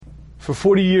For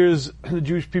 40 years, the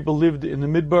Jewish people lived in the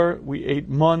Midbar. We ate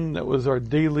mun, that was our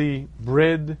daily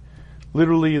bread,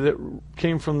 literally that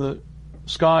came from the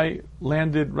sky,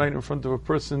 landed right in front of a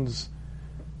person's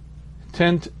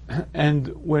tent. And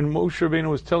when Moshe Rabbeinu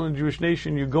was telling the Jewish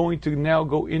nation, you're going to now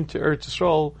go into Eretz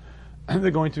Yisrael, and there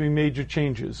are going to be major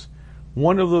changes.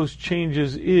 One of those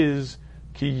changes is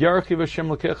Ki Yarchiv Hashem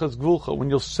Lekechas Gvulcha, when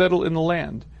you'll settle in the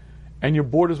land, and your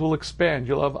borders will expand.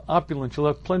 You'll have opulence, you'll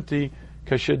have plenty.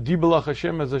 Kasher Dibalach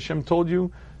Hashem, as Hashem told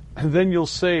you. And then you'll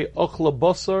say Ochla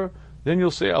Basar. Then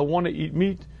you'll say, I want to eat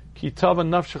meat. Ki Tava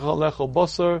Nafshecha Lechel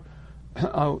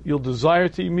Basar. You'll desire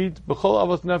to eat meat. B'chol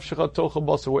Avas Nafshecha Tocha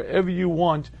Basar. Wherever you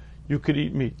want, you could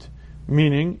eat meat.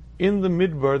 Meaning, in the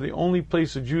Midbar, the only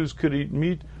place the Jews could eat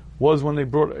meat was when they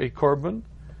brought a korban,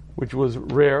 which was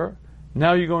rare.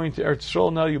 Now you're going to Eretz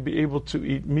Yisrael. Now you'll be able to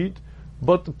eat meat.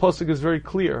 But the pasuk is very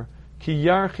clear. Ki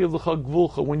yarchiv l'cha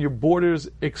gvulcha, when your borders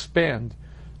expand,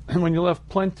 and when you'll have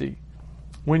plenty,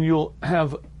 when you'll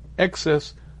have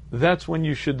excess, that's when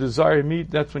you should desire meat,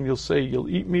 that's when you'll say you'll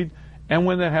eat meat, and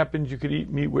when that happens, you could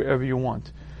eat meat wherever you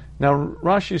want. Now,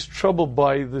 Rashi is troubled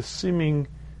by the seeming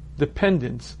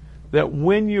dependence that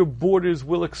when your borders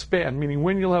will expand, meaning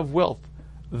when you'll have wealth,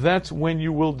 that's when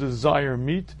you will desire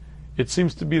meat. It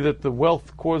seems to be that the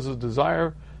wealth causes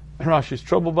desire. Rashi is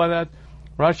troubled by that.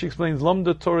 Rashi explains,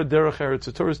 Lamda Torah derech eretz.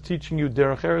 The Torah is teaching you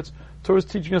derech eretz. Torah is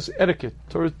teaching us etiquette.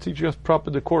 Torah is teaching us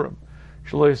proper decorum.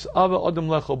 Shalois ava adam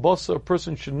lechel basa. A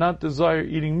person should not desire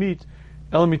eating meat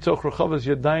el mitoch rechavas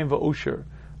yadayim va'osher,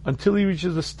 until he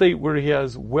reaches a state where he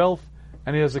has wealth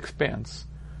and he has expanse.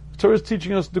 The Torah is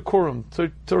teaching us decorum.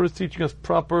 The Torah is teaching us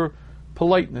proper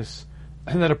politeness,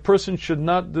 and that a person should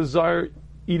not desire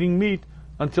eating meat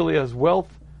until he has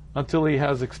wealth, until he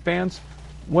has expanse.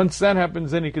 Once that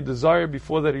happens, then he could desire.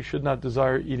 Before that, he should not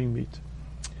desire eating meat.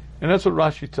 And that's what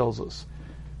Rashi tells us.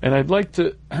 And I'd like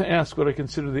to ask what I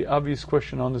consider the obvious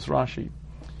question on this Rashi.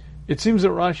 It seems that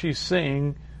Rashi is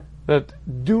saying that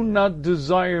do not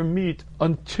desire meat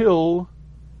until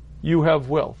you have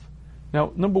wealth.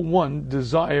 Now, number one,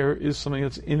 desire is something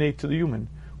that's innate to the human.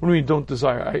 What do you mean don't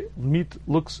desire? Meat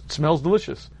smells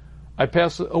delicious. I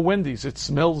pass a Wendy's, it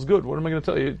smells good. What am I going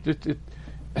to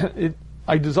tell you?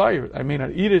 I desire it. I may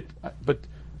not eat it, but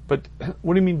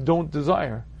what do you mean don't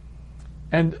desire?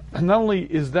 And not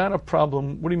only is that a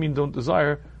problem, what do you mean don't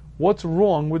desire? What's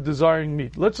wrong with desiring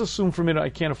meat? Let's assume for a minute I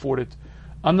can't afford it.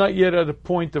 I'm not yet at a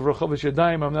point of Rechavish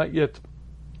Yadayim, I'm not yet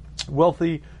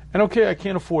wealthy, and okay, I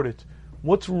can't afford it.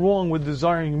 What's wrong with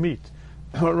desiring meat?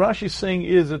 What Rashi is saying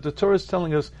is that the Torah is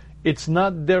telling us it's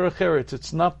not derech eretz,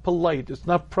 it's not polite, it's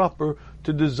not proper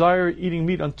to desire eating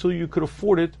meat until you could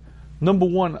afford it. Number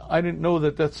one, I didn't know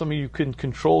that that's something you can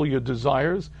control your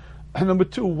desires. And number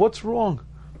two, what's wrong?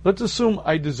 Let's assume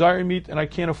I desire meat and I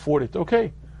can't afford it.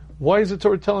 Okay, why is the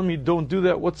Torah telling me don't do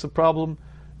that? What's the problem?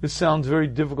 This sounds very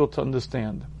difficult to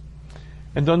understand.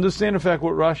 And to understand, in fact,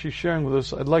 what Rashi is sharing with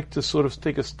us, I'd like to sort of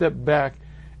take a step back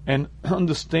and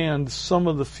understand some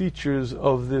of the features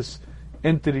of this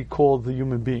entity called the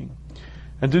human being.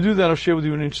 And to do that, I'll share with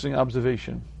you an interesting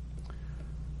observation.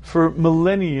 For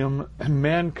millennium,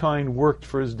 mankind worked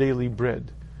for his daily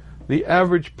bread. The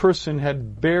average person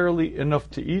had barely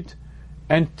enough to eat,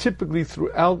 and typically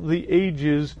throughout the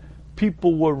ages,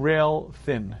 people were rail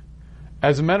thin.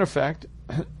 As a matter of fact,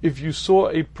 if you saw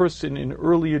a person in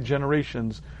earlier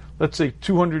generations, let's say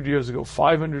 200 years ago,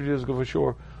 500 years ago for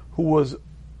sure, who was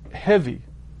heavy,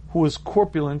 who was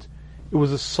corpulent, it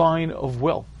was a sign of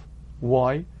wealth.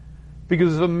 Why?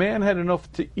 Because if a man had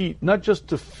enough to eat, not just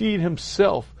to feed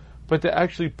himself, but to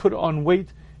actually put on weight,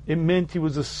 it meant he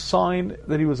was a sign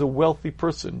that he was a wealthy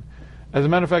person. As a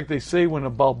matter of fact, they say when a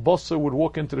Baal Basar would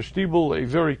walk into the shtibel, a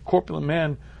very corpulent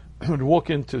man would walk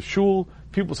into shul,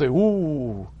 people say,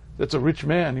 ooh, that's a rich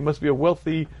man, he must be a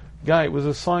wealthy guy. It was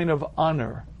a sign of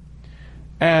honor.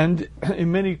 And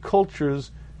in many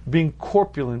cultures, being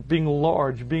corpulent, being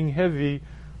large, being heavy,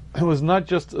 it was not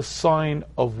just a sign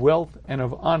of wealth and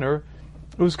of honor,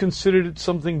 it was considered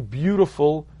something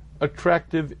beautiful,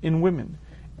 attractive in women.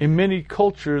 In many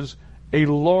cultures, a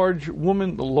large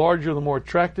woman, the larger, the more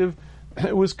attractive,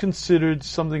 it was considered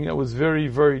something that was very,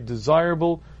 very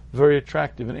desirable, very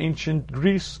attractive. In ancient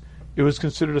Greece, it was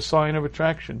considered a sign of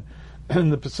attraction. In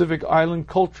the Pacific Island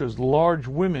cultures, large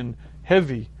women,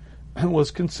 heavy, was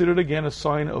considered again a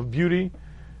sign of beauty.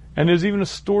 And there's even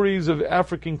stories of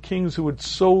African kings who would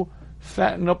so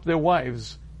fatten up their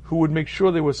wives, who would make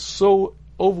sure they were so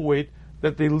overweight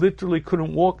that they literally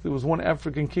couldn't walk. There was one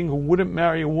African king who wouldn't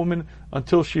marry a woman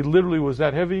until she literally was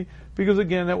that heavy, because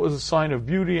again, that was a sign of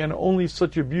beauty, and only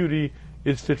such a beauty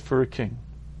is fit for a king.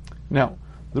 Now,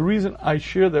 The reason I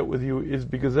share that with you is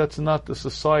because that's not the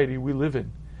society we live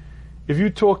in. If you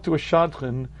talk to a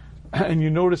shadchan and you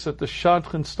notice that the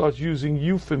shadchan starts using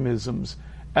euphemisms,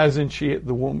 as in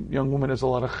young woman has a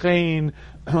lot of chain,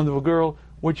 of a girl,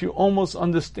 what you almost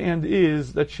understand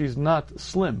is that she's not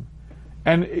slim.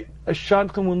 And a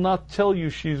shadchan will not tell you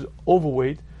she's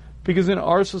overweight, because in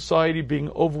our society, being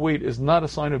overweight is not a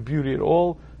sign of beauty at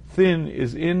all. Thin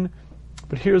is in.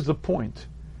 But here's the point.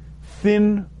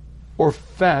 Thin or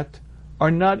fat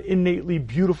are not innately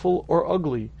beautiful or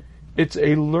ugly. It's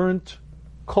a learnt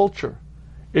culture.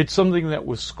 It's something that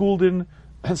was schooled in,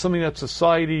 and something that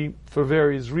society, for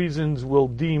various reasons, will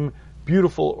deem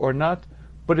beautiful or not,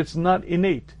 but it's not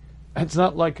innate. It's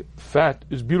not like fat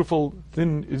is beautiful,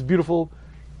 thin is beautiful.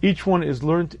 Each one is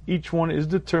learnt, each one is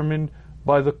determined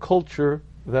by the culture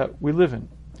that we live in.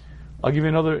 I'll give you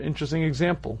another interesting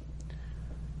example.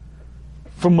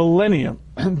 For millennia,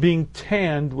 being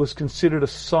tanned was considered a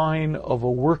sign of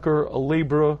a worker, a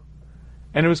laborer,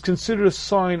 and it was considered a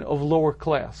sign of lower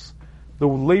class. The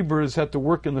laborers had to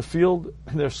work in the field,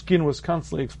 and their skin was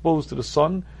constantly exposed to the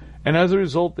sun, and as a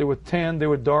result they were tanned, they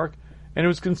were dark, and it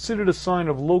was considered a sign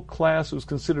of low class, it was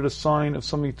considered a sign of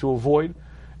something to avoid.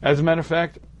 As a matter of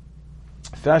fact,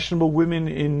 fashionable women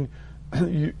in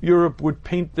Europe would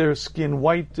paint their skin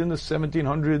white in the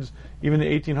 1700s, even the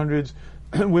 1800s.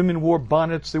 Women wore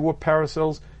bonnets, they wore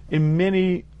parasols. In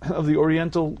many of the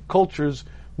Oriental cultures,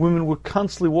 women would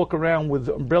constantly walk around with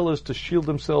umbrellas to shield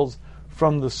themselves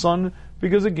from the sun,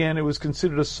 because again, it was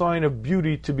considered a sign of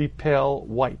beauty to be pale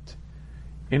white.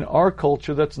 In our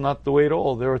culture, that's not the way at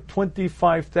all. There are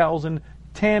 25,000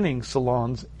 tanning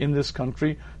salons in this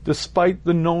country, despite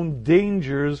the known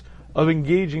dangers of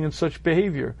engaging in such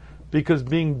behavior, because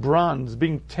being bronzed,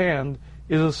 being tanned,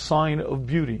 is a sign of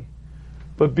beauty.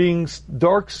 But being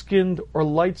dark-skinned or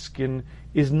light-skinned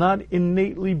is not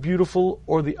innately beautiful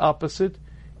or the opposite.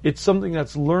 It's something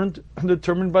that's learned,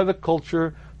 determined by the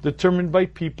culture, determined by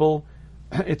people.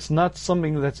 It's not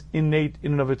something that's innate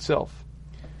in and of itself.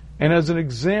 And as an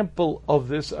example of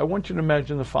this, I want you to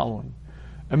imagine the following.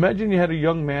 Imagine you had a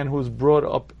young man who was brought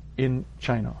up in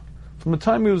China. From the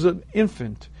time he was an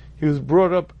infant, he was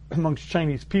brought up amongst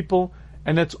Chinese people,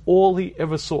 and that's all he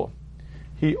ever saw.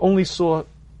 He only saw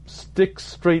thick,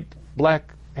 straight,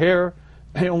 black hair.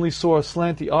 He only saw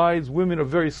slanty eyes. Women are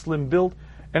very slim built,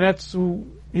 and that's who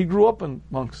he grew up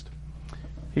amongst.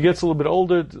 He gets a little bit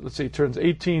older. Let's say he turns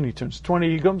 18, he turns 20.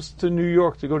 He comes to New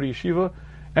York to go to yeshiva,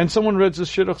 and someone reads his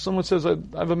shidduch. Someone says, I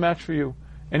have a match for you.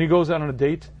 And he goes out on a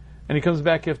date, and he comes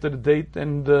back after the date,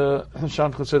 and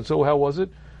Shadchan said, so how was it?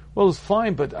 Well, it was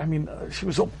fine, but I mean, she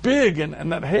was so big,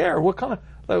 and that hair, what kind of,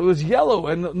 it was yellow,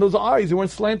 and those eyes, they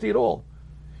weren't slanty at all.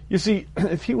 You see,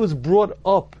 if he was brought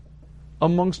up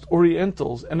amongst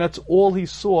Orientals, and that's all he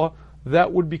saw,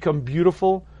 that would become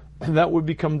beautiful, and that would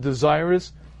become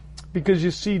desirous, because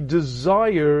you see,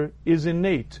 desire is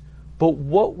innate, but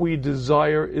what we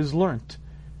desire is learnt.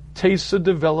 Tastes are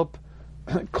developed,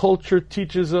 culture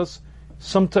teaches us,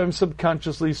 sometimes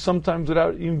subconsciously, sometimes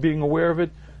without even being aware of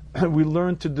it, we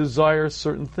learn to desire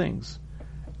certain things.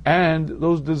 And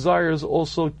those desires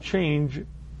also change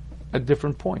at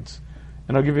different points.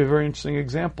 And I'll give you a very interesting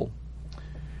example.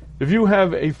 If you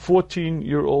have a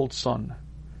 14-year-old son,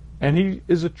 and he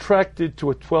is attracted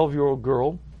to a 12-year-old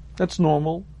girl, that's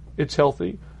normal, it's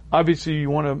healthy. Obviously, you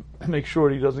want to make sure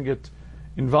he doesn't get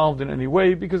involved in any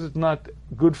way, because it's not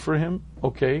good for him,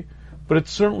 okay? But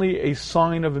it's certainly a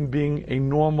sign of him being a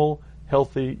normal,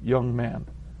 healthy young man.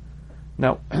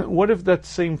 Now, what if that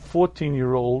same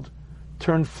 14-year-old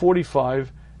turned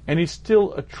 45 and he's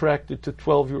still attracted to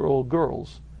 12-year-old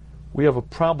girls? We have a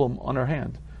problem on our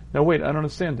hand. Now wait, I don't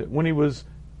understand it. When he was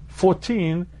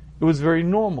 14, it was very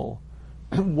normal.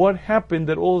 What happened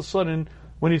that all of a sudden,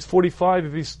 when he's 45,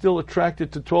 if he's still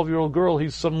attracted to 12-year-old girl,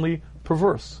 he's suddenly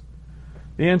perverse?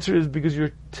 The answer is because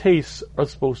your tastes are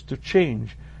supposed to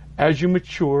change. As you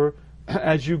mature,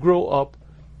 as you grow up,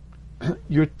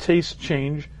 your tastes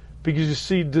change, because you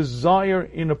see, desire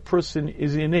in a person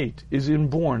is innate, is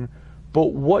inborn, but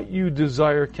what you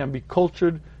desire can be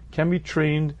cultured, can be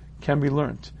trained, can be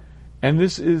learnt. And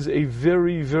this is a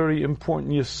very, very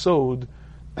important yesod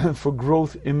for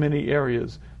growth in many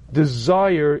areas.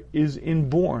 Desire is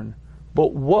inborn,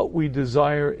 but what we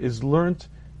desire is learnt,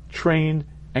 trained,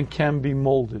 and can be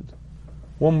molded.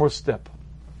 One more step.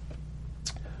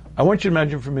 I want you to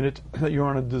imagine for a minute that you're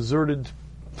on a deserted,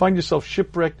 find yourself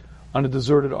shipwrecked on a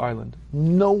deserted island.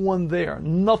 No one there,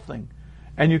 nothing.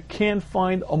 And you can't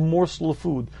find a morsel of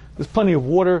food. There's plenty of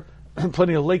water,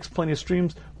 plenty of lakes, plenty of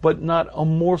streams, but not a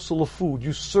morsel of food.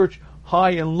 You search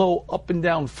high and low, up and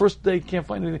down. First day, can't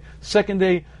find anything. Second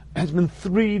day, It's been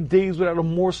 3 days without a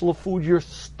morsel of food. You're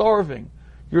starving.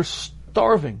 You're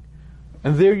starving.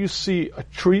 And there you see a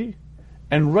tree,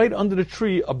 and right under the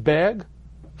tree, a bag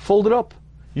folded up.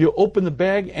 You open the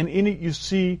bag, and in it you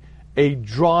see a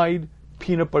dried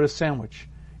peanut butter sandwich.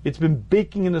 It's been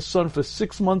baking in the sun for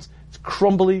 6 months. It's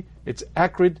crumbly. It's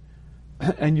acrid.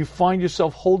 And you find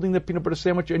yourself holding the peanut butter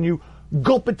sandwich, and you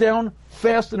gulp it down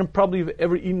faster than probably you've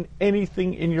ever eaten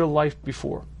anything in your life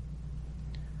before.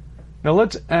 Now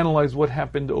let's analyze what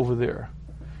happened over there.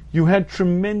 You had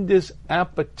tremendous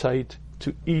appetite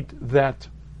to eat that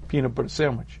peanut butter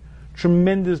sandwich.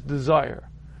 Tremendous desire.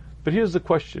 But here's the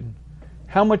question.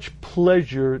 How much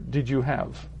pleasure did you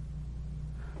have?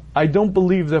 I don't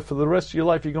believe that for the rest of your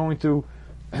life you're going to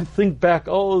think back,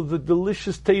 oh, the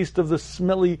delicious taste of the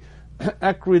smelly,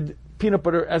 acrid peanut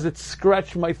butter as it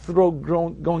scratched my throat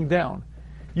going down.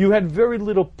 You had very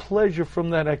little pleasure from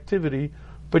that activity,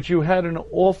 but you had an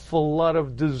awful lot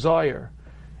of desire.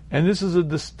 And this is a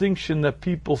distinction that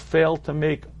people fail to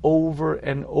make over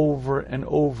and over and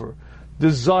over.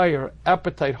 Desire,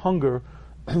 appetite, hunger,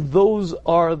 those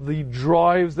are the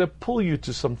drives that pull you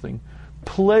to something.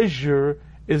 Pleasure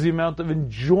is the amount of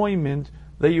enjoyment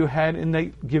that you had in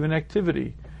that given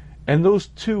activity. And those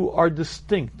two are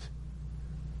distinct.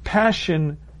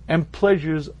 Passion and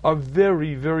pleasures are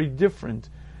very, very different.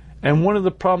 And one of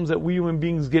the problems that we human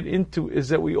beings get into is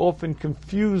that we often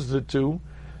confuse the two,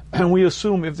 and we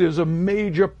assume if there's a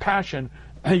major passion,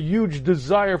 a huge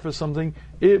desire for something,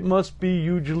 it must be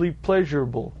hugely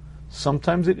pleasurable.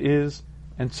 Sometimes it is,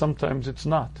 and sometimes it's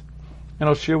not. And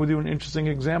I'll share with you an interesting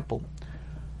example.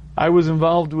 I was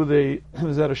involved with I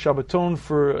was at a Shabbaton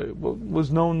for what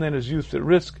was known then as Youth at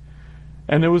Risk,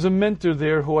 and there was a mentor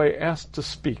there who I asked to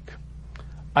speak.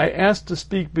 I asked to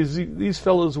speak because these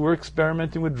fellows were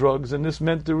experimenting with drugs, and this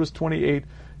mentor was 28,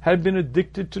 had been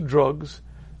addicted to drugs,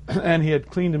 and he had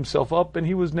cleaned himself up, and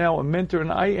he was now a mentor, and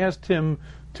I asked him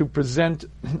to present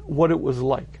what it was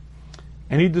like.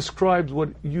 And he described what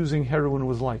using heroin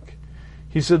was like.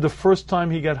 He said the first time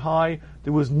he got high,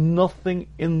 there was nothing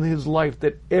in his life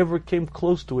that ever came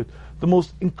close to it. The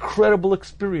most incredible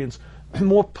experience,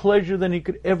 more pleasure than he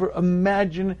could ever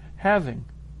imagine having.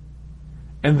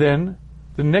 And then,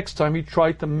 the next time he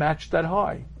tried to match that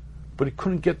high, but he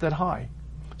couldn't get that high.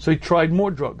 So he tried more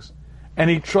drugs, and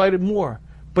he tried it more,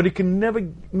 but he could never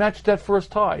match that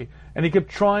first high. And he kept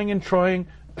trying and trying,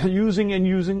 using and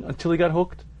using until he got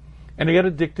hooked, and he got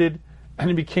addicted, and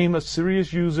he became a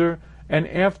serious user. And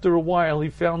after a while, he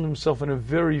found himself in a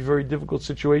very, very difficult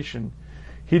situation.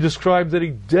 He described that he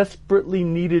desperately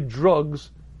needed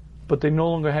drugs, but they no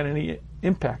longer had any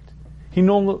impact. He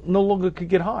no longer could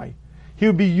get high. He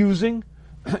would be using,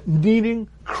 needing,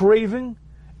 craving,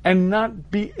 and not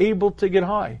be able to get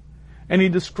high. And he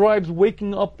describes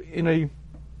waking up in a,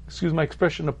 excuse my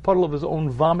expression, a puddle of his own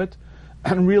vomit,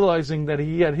 and realizing that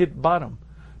he had hit bottom.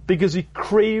 Because he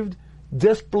craved,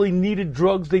 desperately needed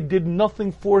drugs. They did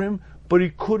nothing for him, but he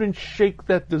couldn't shake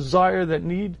that desire, that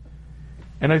need.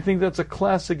 And I think that's a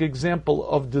classic example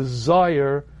of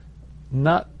desire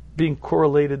not being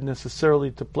correlated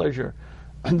necessarily to pleasure.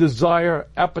 And desire,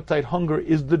 appetite, hunger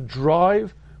is the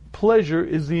drive. Pleasure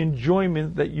is the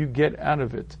enjoyment that you get out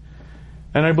of it.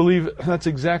 And I believe that's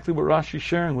exactly what Rashi is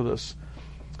sharing with us.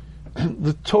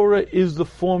 The Torah is the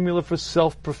formula for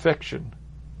self-perfection.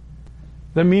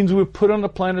 That means we're put on the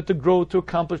planet to grow, to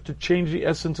accomplish, to change the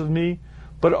essence of me.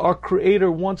 But our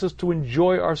Creator wants us to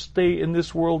enjoy our stay in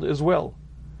this world as well.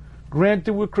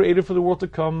 Granted, we're created for the world to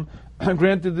come.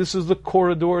 Granted, this is the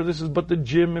corridor, this is but the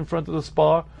gym in front of the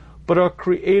spa. But our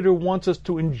Creator wants us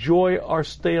to enjoy our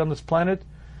stay on this planet.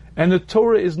 And the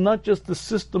Torah is not just the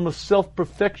system of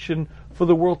self-perfection for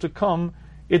the world to come.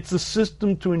 It's the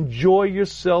system to enjoy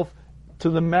yourself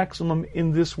to the maximum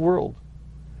in this world.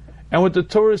 And what the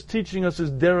Torah is teaching us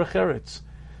is derech eretz.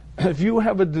 If you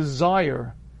have a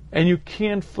desire and you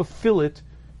can't fulfill it,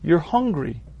 you're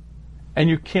hungry. And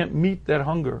you can't meet that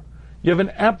hunger. You have an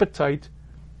appetite,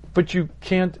 but you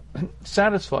can't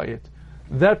satisfy it.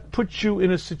 That puts you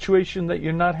in a situation that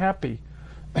you're not happy.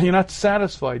 You're not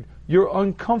satisfied. You're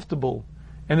uncomfortable.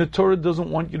 And the Torah doesn't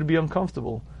want you to be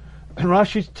uncomfortable. And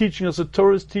Rashi's teaching us, the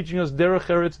Torah is teaching us derech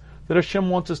eretz, that Hashem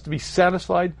wants us to be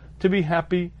satisfied, to be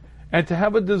happy, and to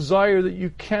have a desire that you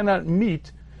cannot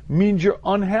meet means you're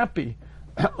unhappy.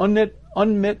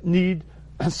 Unmet need,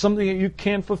 something that you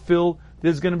can't fulfill.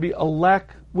 There's going to be a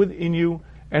lack within you,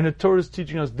 and the Torah is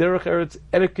teaching us derech eretz,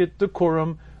 etiquette,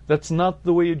 decorum. That's not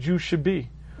the way a Jew should be.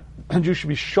 A Jew should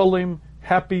be shalom,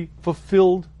 happy,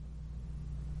 fulfilled.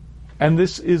 And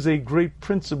this is a great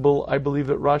principle, I believe,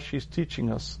 that Rashi is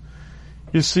teaching us.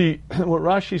 You see, what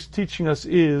Rashi is teaching us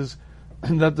is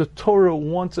that the Torah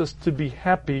wants us to be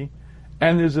happy,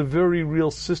 and there's a very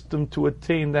real system to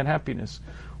attain that happiness.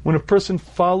 When a person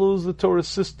follows the Torah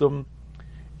system,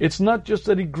 it's not just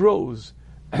that he grows,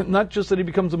 not just that he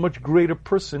becomes a much greater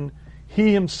person,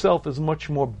 he himself is much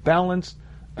more balanced,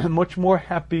 and much more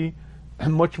happy,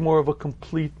 and much more of a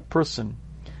complete person.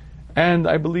 And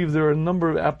I believe there are a number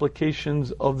of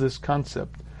applications of this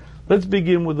concept. Let's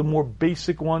begin with the more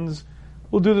basic ones.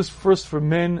 We'll do this first for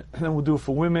men, and then we'll do it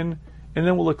for women, and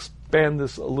then we'll expand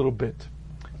this a little bit.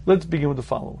 Let's begin with the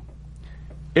following.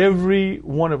 Every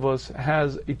one of us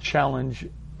has a challenge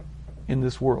in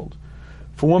this world.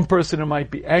 For one person it might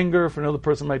be anger, for another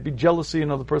person it might be jealousy,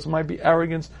 another person might be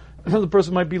arrogance, another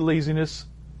person might be laziness.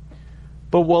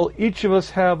 But while each of us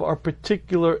have our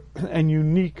particular and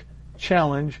unique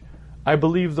challenge, I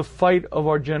believe the fight of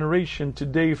our generation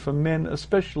today, for men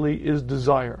especially, is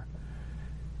desire.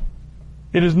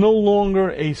 It is no longer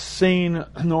a sane,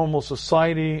 normal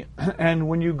society, and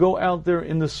when you go out there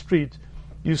in the street,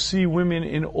 you see women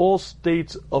in all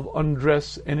states of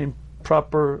undress and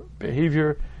improper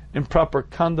behavior, improper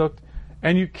conduct,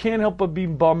 and you can't help but be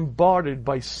bombarded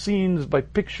by scenes, by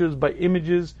pictures, by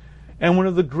images. And one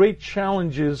of the great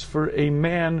challenges for a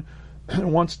man who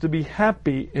wants to be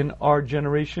happy in our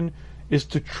generation is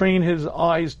to train his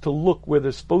eyes to look where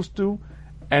they're supposed to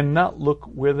and not look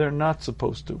where they're not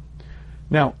supposed to.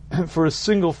 Now, for a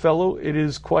single fellow, it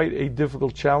is quite a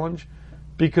difficult challenge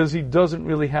because he doesn't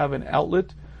really have an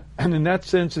outlet. And in that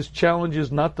sense, his challenge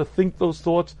is not to think those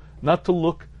thoughts, not to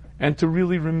look, and to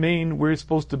really remain where he's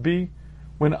supposed to be.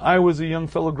 When I was a young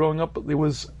fellow growing up, there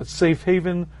was a safe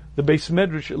haven. The Beis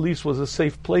Medrash at least was a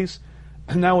safe place.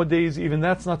 And nowadays, even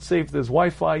that's not safe. There's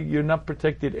Wi-Fi. You're not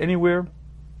protected anywhere.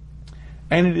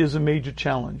 And it is a major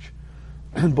challenge.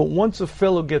 But once a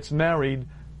fellow gets married,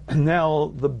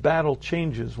 now the battle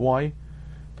changes. Why?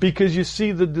 Because you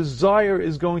see, the desire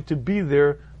is going to be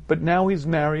there, but now he's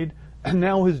married, and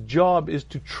now his job is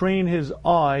to train his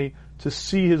eye to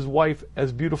see his wife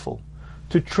as beautiful,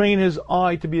 to train his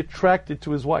eye to be attracted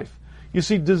to his wife. You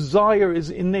see, desire is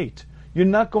innate. You're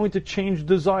not going to change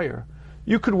desire.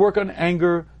 You could work on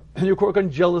anger, and you could work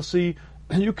on jealousy,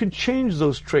 and you can change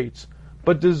those traits,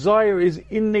 but desire is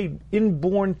innate,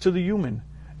 inborn to the human.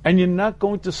 And you're not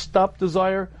going to stop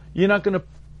desire. You're not going to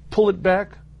pull it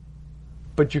back.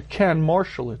 But you can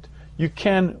marshal it. You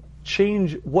can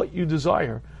change what you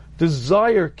desire.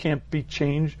 Desire can't be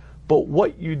changed, but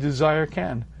what you desire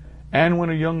can. And when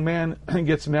a young man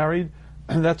gets married,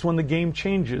 that's when the game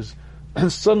changes.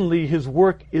 And suddenly his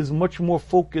work is much more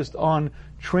focused on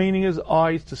training his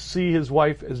eyes to see his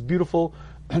wife as beautiful,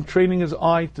 and training his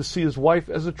eye to see his wife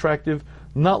as attractive,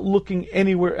 not looking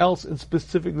anywhere else and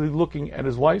specifically looking at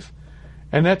his wife.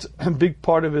 And that's a big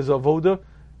part of his avoda,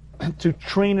 to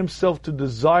train himself to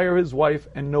desire his wife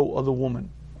and no other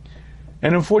woman.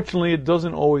 And unfortunately, it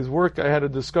doesn't always work. I had a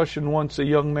discussion once. A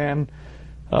young man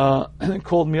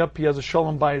called me up. He has a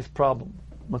shalom bayis problem.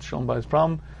 What's shalom bayis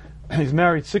problem? He's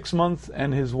married 6 months,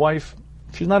 and his wife,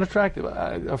 she's not attractive.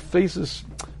 Her face is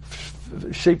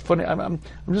shaped funny. I'm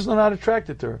just not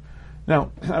attracted to her.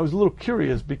 Now, I was a little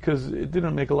curious because it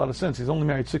didn't make a lot of sense. He's only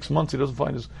married 6 months. He doesn't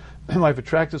find his wife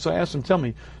attractive. So I asked him, tell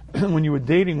me, when you were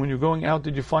dating, when you were going out,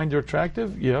 did you find her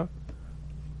attractive? Yeah.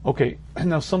 Okay.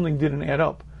 Now something didn't add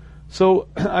up. So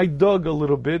I dug a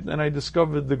little bit and I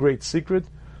discovered the great secret.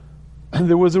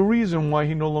 There was a reason why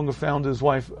he no longer found his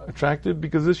wife attractive,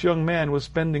 because this young man was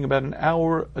spending about an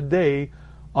hour a day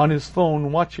on his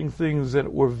phone watching things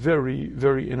that were very,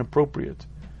 very inappropriate.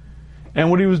 And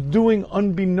what he was doing,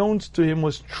 unbeknownst to him,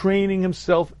 was training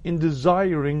himself in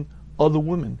desiring other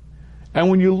women. And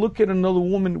when you look at another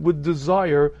woman with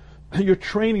desire, you're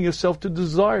training yourself to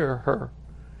desire her.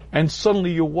 And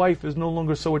suddenly your wife is no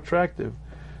longer so attractive.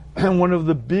 And one of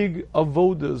the big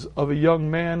avodas of a young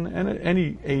man, and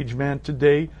any age man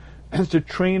today, is to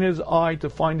train his eye to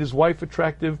find his wife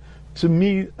attractive. To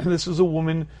me, this is a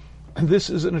woman, this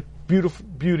is a beautiful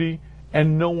beauty,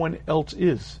 and no one else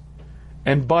is.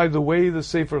 And by the way, the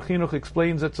Sefer Chinuch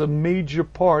explains that's a major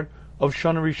part of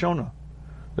Shana Rishona.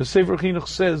 The Sefer Chinuch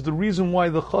says the reason why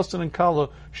the Chassan and Kala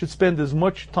should spend as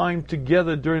much time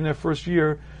together during their first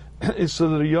year is so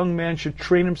that a young man should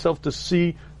train himself to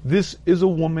see this is a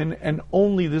woman and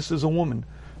only this is a woman.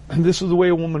 And this is the way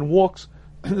a woman walks,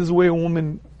 and this is the way a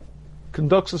woman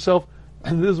conducts herself,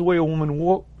 and this is the way a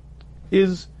woman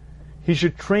is. He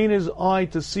should train his eye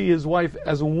to see his wife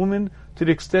as a woman to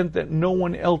the extent that no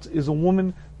one else is a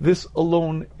woman. This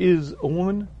alone is a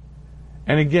woman.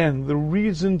 And again, the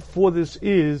reason for this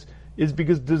is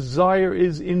because desire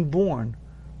is inborn,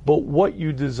 but what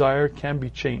you desire can be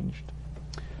changed.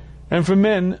 And for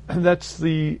men, that's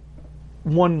the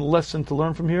one lesson to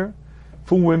learn from here.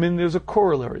 For women, there's a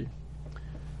corollary,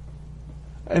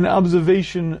 an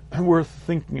observation worth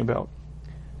thinking about.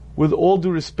 With all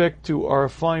due respect to our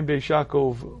fine Beis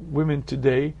Yaakov women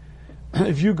today,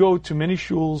 if you go to many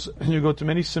shuls and you go to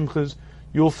many simchas,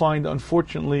 you'll find,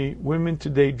 unfortunately, women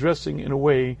today dressing in a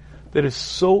way that is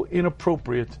so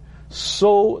inappropriate,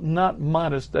 so not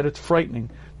modest that it's frightening.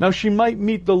 Now, she might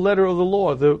meet the letter of the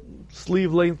law. The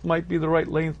sleeve length might be the right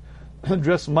length, the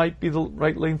dress might be the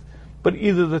right length, but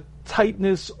either the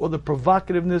tightness or the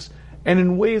provocativeness, and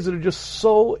in ways that are just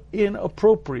so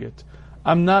inappropriate.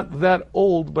 I'm not that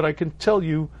old, but I can tell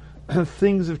you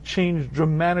things have changed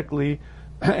dramatically,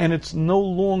 and it's no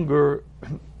longer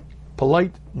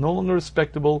polite, no longer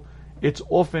respectable. It's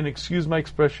often, excuse my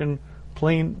expression,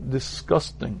 plain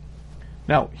disgusting.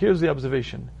 Now, here's the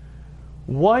observation.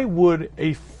 Why would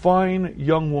a fine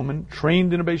young woman,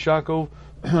 trained in a Beis Yaakov,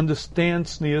 understand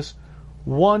tznius,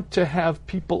 want to have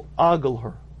people ogle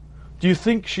her? Do you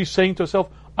think she's saying to herself,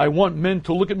 I want men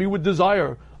to look at me with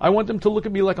desire. I want them to look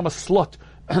at me like I'm a slut,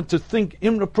 to think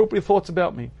inappropriate thoughts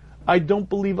about me. I don't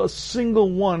believe a single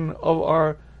one of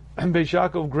our Beis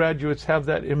Yaakov graduates have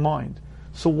that in mind.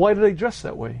 So why do they dress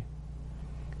that way?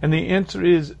 And the answer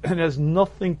is, it has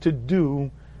nothing to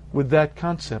do with that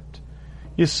concept.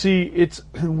 You see, it's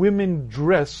women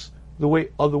dress the way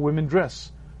other women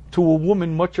dress. To a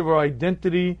woman, much of her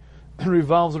identity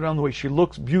revolves around the way she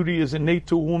looks. Beauty is innate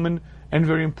to a woman and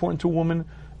very important to a woman.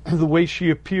 The way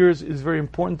she appears is very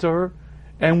important to her.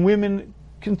 And women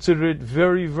consider it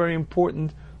very, very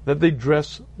important that they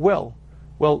dress well.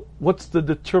 Well, what's the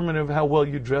determinant of how well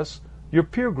you dress? Your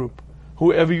peer group.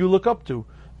 Whoever you look up to.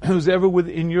 Who's ever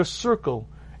within your circle.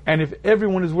 And if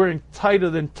everyone is wearing tighter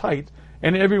than tight,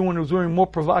 and everyone is wearing more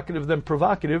provocative than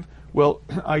provocative, well,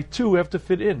 I too have to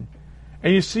fit in.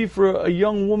 And you see, for a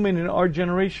young woman in our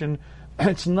generation,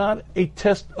 it's not a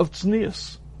test of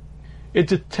tznius.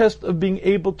 It's a test of being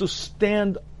able to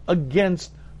stand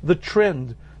against the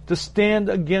trend, to stand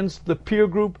against the peer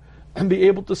group, and be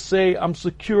able to say, I'm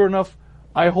secure enough,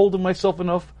 I hold of myself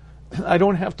enough, I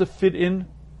don't have to fit in.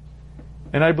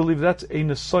 And I believe that's a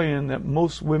nisayon that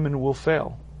most women will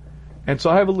fail. And so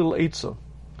I have a little eitzah.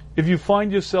 If you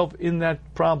find yourself in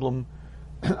that problem,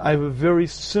 I have a very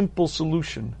simple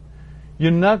solution.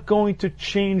 You're not going to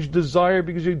change desire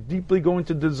because you're deeply going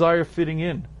to desire fitting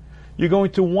in. You're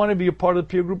going to want to be a part of the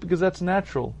peer group because that's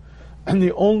natural. And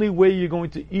the only way you're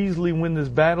going to easily win this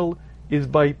battle is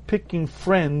by picking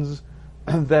friends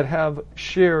that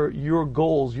share your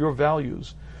goals, your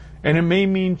values. And it may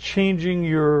mean changing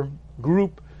your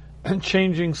group and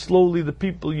changing slowly the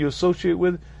people you associate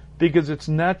with, because it's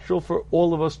natural for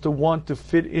all of us to want to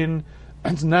fit in.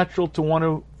 It's natural to want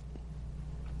to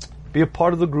be a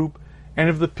part of the group. And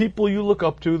if the people you look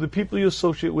up to, the people you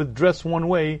associate with, dress one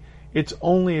way, it's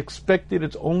only expected,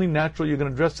 it's only natural, you're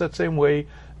going to dress that same way.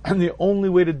 And the only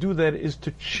way to do that is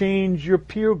to change your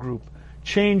peer group,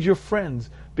 change your friends.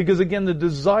 Because again, the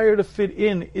desire to fit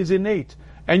in is innate.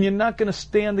 And you're not going to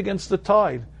stand against the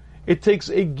tide. It takes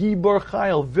a gibar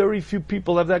chayil. Very few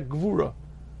people have that gvura.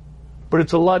 But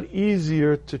it's a lot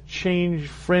easier to change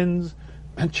friends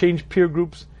and change peer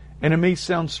groups. And it may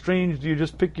sound strange. Do you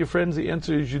just pick your friends? The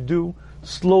answer is you do.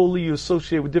 Slowly you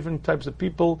associate with different types of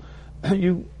people.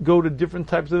 You go to different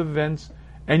types of events.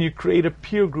 And you create a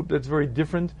peer group that's very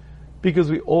different. Because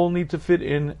we all need to fit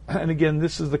in. And again,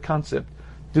 this is the concept.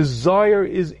 Desire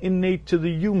is innate to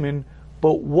the human.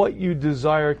 But what you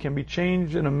desire can be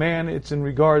changed. In a man, it's in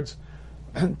regards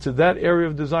to that area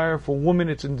of desire. For a woman,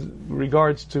 it's in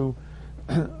regards to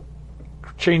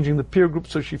changing the peer group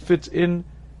so she fits in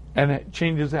and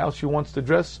changes how she wants to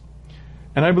dress.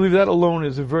 And I believe that alone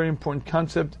is a very important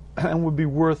concept and would be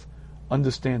worth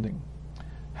understanding.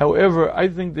 However, I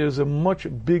think there's a much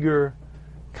bigger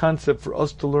concept for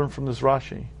us to learn from this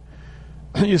Rashi.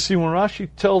 You see, when Rashi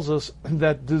tells us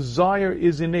that desire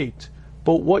is innate,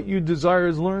 but what you desire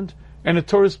is learned, and the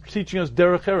Torah is teaching us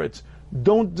derech eretz,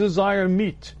 don't desire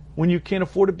meat when you can't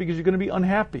afford it because you're going to be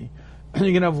unhappy. You're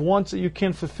going to have wants that you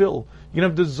can't fulfill. You're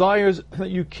going to have desires that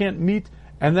you can't meet,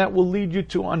 and that will lead you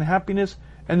to unhappiness.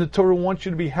 And the Torah wants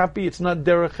you to be happy. It's not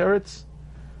derech eretz.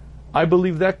 I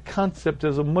believe that concept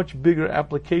has a much bigger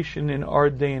application in our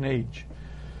day and age.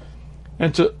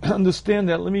 And to understand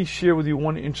that, let me share with you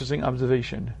one interesting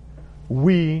observation.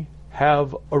 We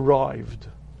have arrived.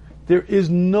 There is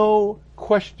no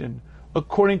question.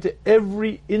 According to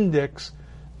every index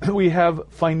we have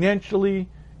financially,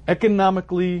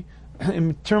 economically,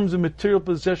 in terms of material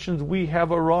possessions, we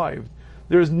have arrived.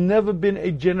 There's never been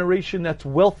a generation that's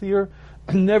wealthier,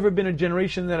 never been a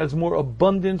generation that has more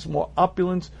abundance, more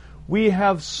opulence. We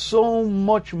have so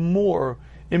much more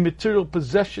in material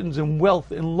possessions and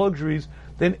wealth and luxuries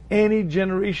than any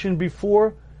generation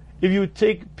before. If you would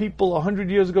take people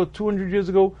 100 years ago, 200 years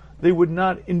ago, they would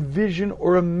not envision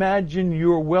or imagine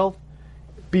your wealth.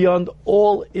 Beyond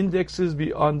all indexes,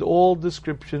 beyond all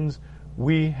descriptions,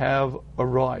 we have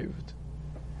arrived.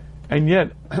 And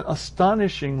yet,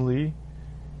 astonishingly,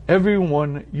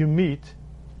 everyone you meet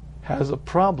has a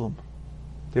problem.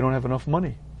 They don't have enough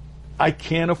money. I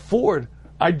can't afford.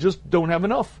 I just don't have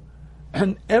enough.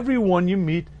 And everyone you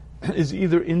meet is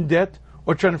either in debt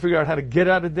or trying to figure out how to get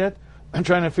out of debt and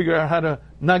trying to figure out how to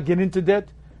not get into debt,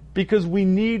 because we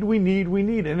need.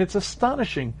 And it's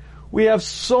astonishing. We have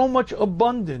so much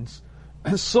abundance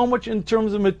and so much in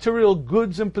terms of material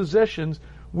goods and possessions.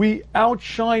 We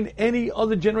outshine any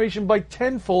other generation by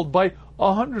tenfold, by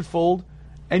 100-fold,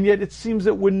 and yet it seems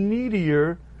that we're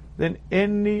needier than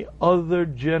any other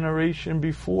generation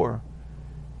before.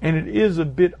 And it is a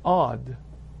bit odd.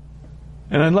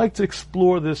 And I'd like to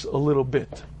explore this a little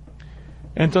bit.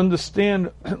 And to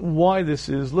understand why this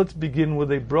is, let's begin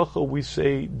with a bracha we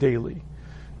say daily.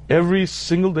 Every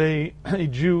single day, a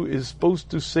Jew is supposed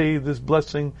to say this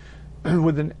blessing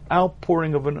with an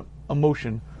outpouring of an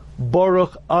emotion.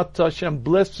 Baruch Ata Hashem,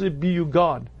 blessed be you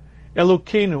God,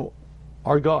 Elokeinu,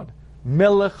 our God,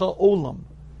 Melech HaOlam,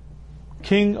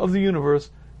 King of the universe,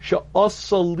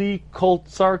 Sha'asa li kol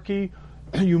tzarki,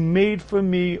 you made for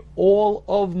me all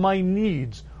of my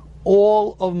needs.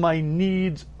 All of my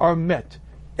needs are met.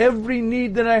 Every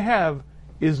need that I have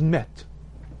is met.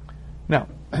 Now,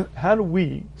 how do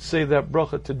we say that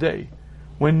bracha today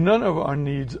when none of our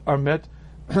needs are met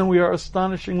and we are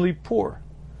astonishingly poor?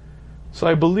 So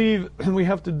I believe we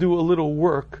have to do a little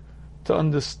work to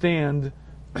understand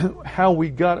how we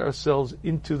got ourselves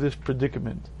into this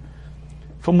predicament.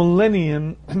 For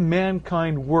millennium,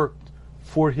 mankind worked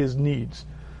for his needs.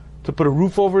 To put a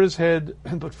roof over his head,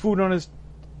 put food on his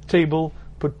table,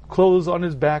 put clothes on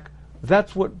his back.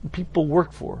 That's what people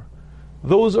work for.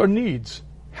 Those are needs.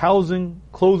 Housing,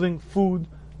 clothing, food,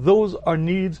 those are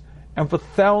needs. And for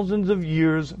thousands of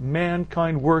years,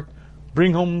 mankind worked,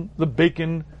 bring home the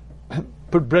bacon,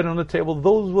 put bread on the table.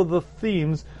 Those were the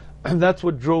themes, and that's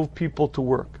what drove people to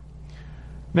work.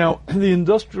 Now, the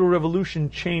Industrial Revolution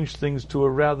changed things to a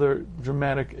rather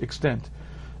dramatic extent,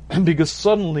 because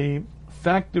suddenly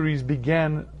factories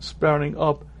began sprouting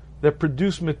up that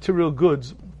produced material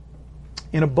goods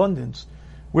in abundance,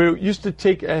 where it used to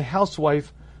take a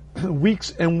housewife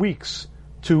weeks and weeks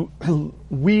to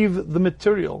weave the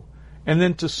material and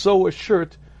then to sew a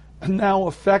shirt. And now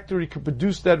a factory could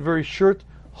produce that very shirt,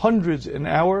 hundreds an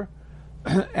hour,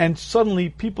 and suddenly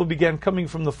people began coming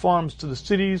from the farms to the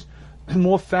cities,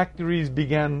 more factories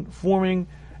began forming,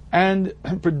 and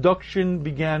production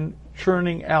began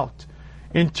churning out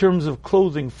in terms of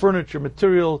clothing, furniture,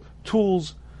 material,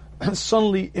 tools. And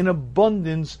suddenly in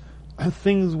abundance,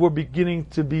 things were beginning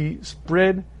to be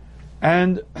spread,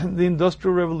 and the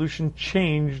Industrial Revolution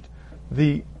changed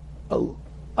the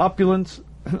opulence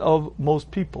of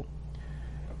most people.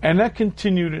 And that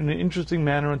continued in an interesting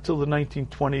manner until the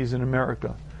 1920s in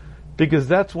America, because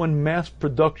that's when mass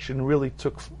production really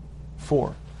took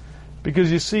form.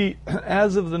 Because you see,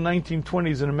 as of the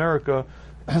 1920s in America,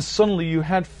 suddenly you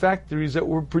had factories that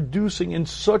were producing in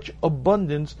such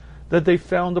abundance that they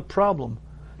found a problem.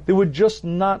 There were just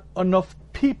not enough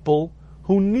people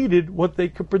who needed what they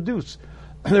could produce.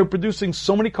 They were producing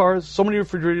so many cars, so many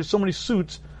refrigerators, so many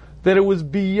suits, that it was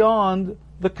beyond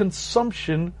the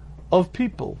consumption of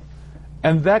people.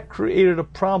 And that created a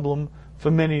problem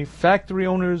for many factory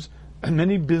owners and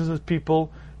many business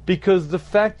people, because the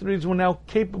factories were now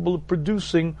capable of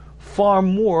producing far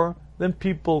more than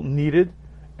people needed,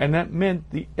 and that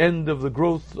meant the end of the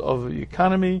growth of the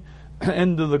economy,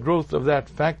 end of the growth of that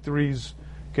factory's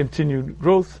continued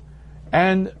growth.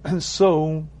 And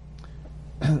so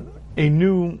a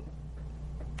new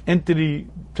entity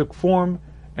took form,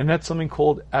 and that's something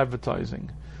called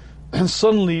advertising. And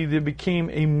suddenly there became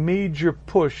a major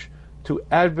push to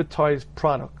advertise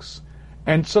products.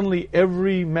 And suddenly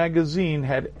every magazine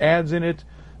had ads in it,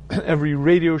 every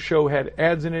radio show had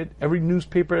ads in it, every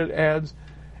newspaper had ads.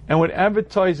 And what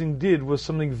advertising did was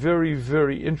something very,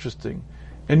 very interesting.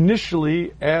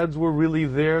 Initially, ads were really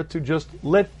there to just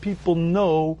let people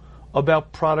know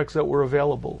about products that were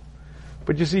available.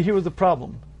 But you see, here was the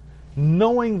problem.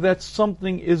 Knowing that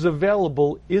something is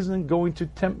available isn't going to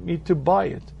tempt me to buy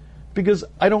it, because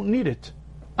I don't need it.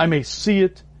 I may see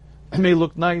it, it may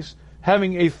look nice.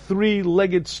 Having a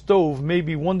 3-legged stove may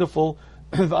be wonderful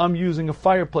if I'm using a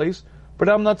fireplace, but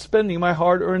I'm not spending my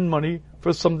hard-earned money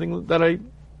for something that I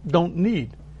don't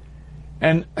need.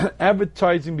 And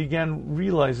advertising began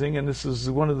realizing, and this is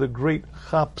one of the great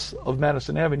hops of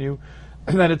Madison Avenue,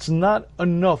 that it's not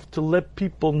enough to let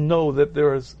people know that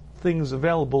there are things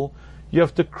available. You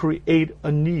have to create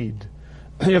a need.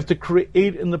 You have to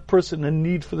create in the person a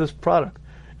need for this product.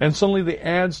 And suddenly the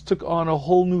ads took on a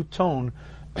whole new tone.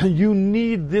 You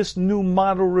need this new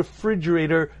model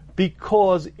refrigerator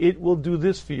because it will do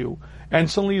this for you. And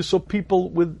suddenly you saw people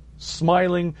with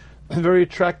smiling, very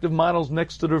attractive models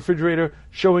next to the refrigerator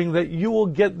showing that you will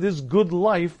get this good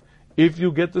life if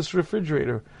you get this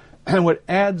refrigerator. And what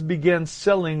ads began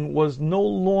selling was no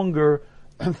longer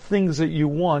things that you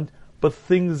want, but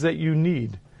things that you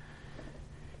need.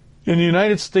 In the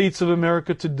United States of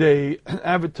America today,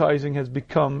 advertising has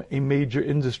become a major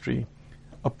industry.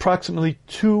 Approximately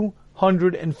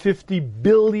 $250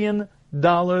 billion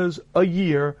a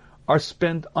year are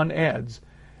spent on ads.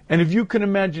 And if you can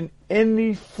imagine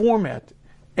any format,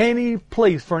 any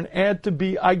place for an ad to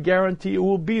be, I guarantee it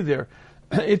will be there.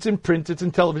 It's in print, it's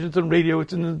in television, it's in radio,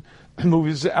 it's in the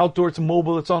movies, it's outdoor, it's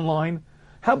mobile, it's online.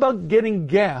 How about getting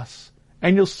gas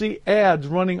and you'll see ads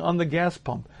running on the gas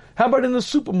pump? How about in the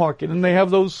supermarket and they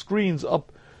have those screens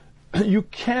up? You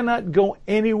cannot go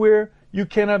anywhere, you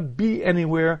cannot be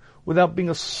anywhere without being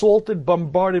assaulted,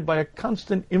 bombarded by a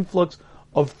constant influx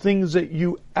of things that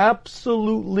you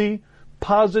absolutely,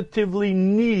 positively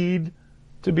need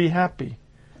to be happy.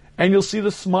 And you'll see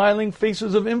the smiling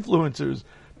faces of influencers.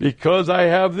 Because I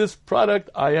have this product,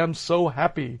 I am so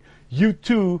happy. You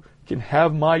too can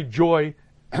have my joy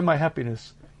and my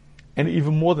happiness. And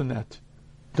even more than that,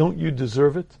 don't you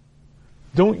deserve it?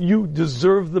 Don't you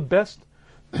deserve the best?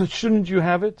 Shouldn't you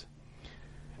have it?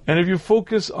 And if you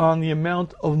focus on the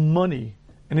amount of money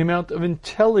and the amount of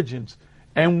intelligence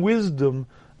and wisdom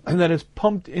that is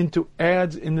pumped into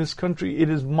ads in this country, it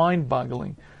is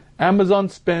mind-boggling. Amazon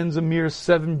spends a mere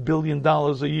 $7 billion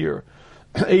a year.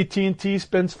 AT&T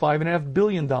spends $5.5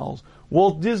 billion.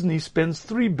 Walt Disney spends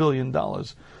 $3 billion.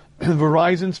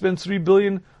 Verizon spends $3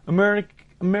 billion.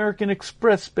 American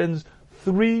Express spends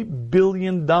 $3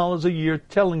 billion a year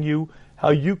telling you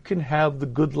how you can have the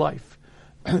good life.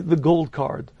 The gold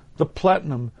card, the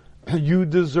platinum, you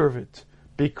deserve it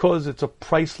because it's a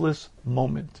priceless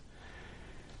moment.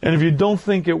 And if you don't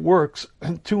think it works,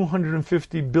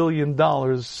 $250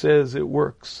 billion says it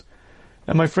works.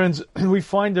 And my friends, we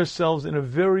find ourselves in a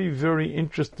very, very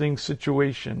interesting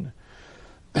situation.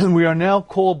 We are now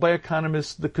called by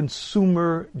economists the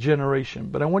consumer generation.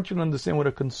 But I want you to understand what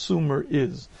a consumer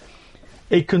is.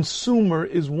 A consumer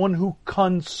is one who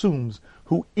consumes,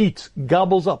 who eats,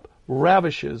 gobbles up,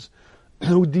 ravishes,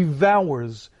 who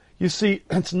devours. You see,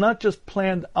 it's not just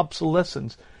planned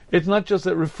obsolescence. It's not just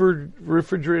that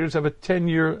refrigerators have a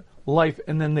 10-year life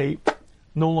and then they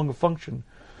no longer function.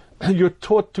 You're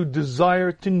taught to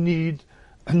desire, to need,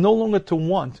 no longer to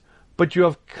want, but you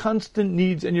have constant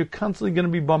needs and you're constantly going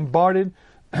to be bombarded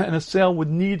and assailed with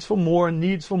needs for more and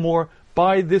needs for more.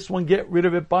 Buy this one, get rid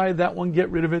of it. Buy that one, get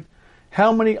rid of it.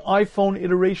 How many iPhone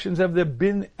iterations have there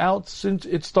been out since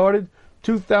it started?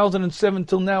 2007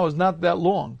 till now is not that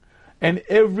long. And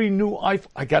every new iPhone,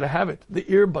 I got to have it. The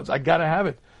earbuds, I got to have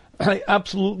it. I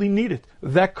absolutely need it.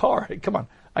 That car, hey, come on.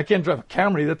 I can't drive a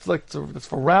Camry. That's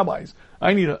for rabbis.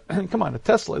 I need a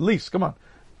Tesla at least. Come on.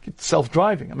 It's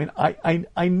self-driving. I mean,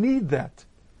 I need that.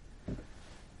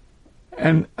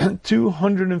 And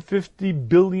 $250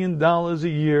 billion a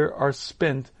year are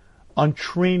spent on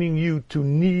training you to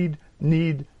need.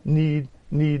 And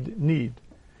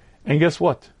guess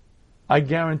what? I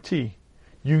guarantee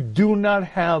you do not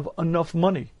have enough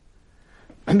money.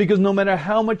 And because no matter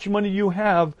how much money you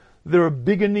have, there are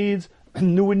bigger needs,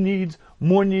 newer needs,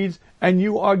 more needs, and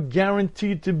you are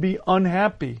guaranteed to be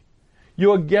unhappy.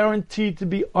 You are guaranteed to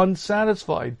be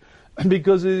unsatisfied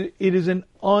because it is an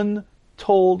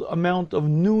untold amount of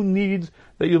new needs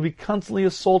that you'll be constantly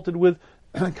assaulted with,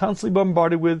 constantly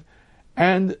bombarded with,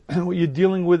 and what you're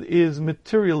dealing with is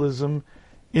materialism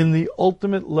in the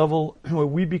ultimate level where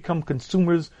we become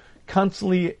consumers,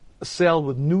 constantly assailed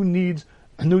with new needs,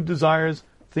 new desires,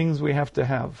 things we have to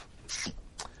have.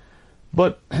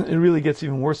 But it really gets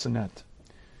even worse than that,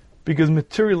 because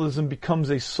materialism becomes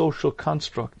a social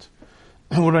construct.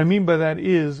 And what I mean by that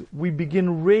is we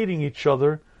begin rating each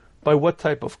other by what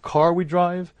type of car we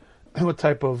drive, and what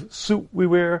type of suit we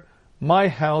wear. My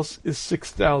house is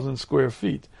 6,000 square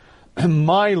feet. And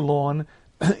my lawn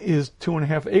is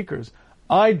 2.5 acres.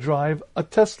 I drive a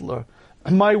Tesla.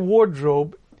 My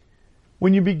wardrobe,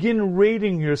 when you begin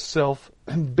rating yourself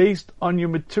based on your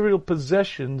material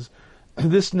possessions,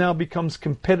 this now becomes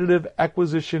competitive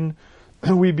acquisition.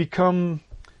 We become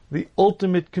the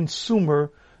ultimate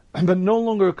consumer, but no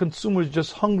longer a consumer is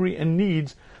just hungry and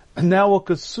needs, now a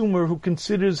consumer who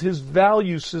considers his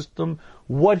value system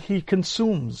what he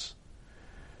consumes.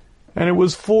 And it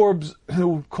was Forbes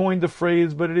who coined the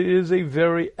phrase, but it is a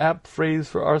very apt phrase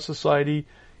for our society.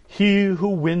 He who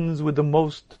wins with the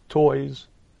most toys,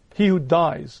 he who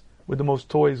dies with the most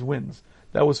toys wins.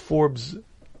 That was Forbes'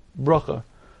 bracha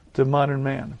to modern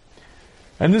man.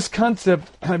 And this concept,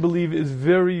 I believe, is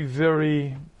very,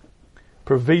 very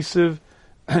pervasive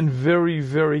and very,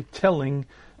 very telling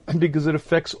because it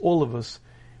affects all of us.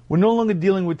 We're no longer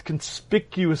dealing with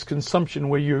conspicuous consumption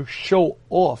where you show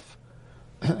off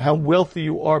how wealthy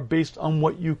you are based on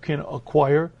what you can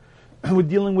acquire. And we're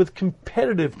dealing with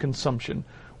competitive consumption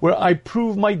where I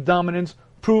prove my dominance,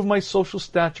 prove my social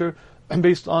stature, and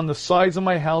based on the size of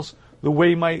my house, the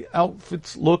way my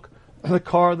outfits look, the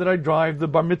car that I drive, the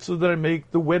bar mitzvah that I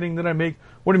make, the wedding that I make.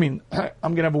 What do you mean?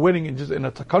 I'm going to have a wedding in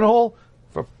a takana hall?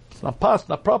 It's not pas,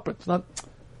 not proper. It's not.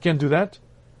 Can't do that.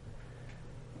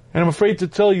 And I'm afraid to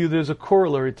tell you there's a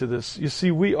corollary to this. You see,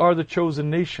 we are the chosen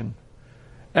nation.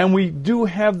 And we do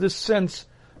have this sense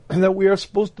that we are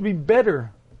supposed to be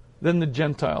better than the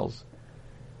Gentiles.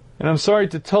 And I'm sorry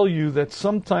to tell you that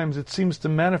sometimes it seems to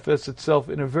manifest itself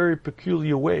in a very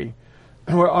peculiar way,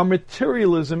 where our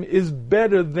materialism is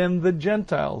better than the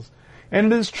Gentiles.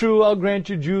 And it is true, I'll grant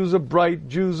you, Jews are bright,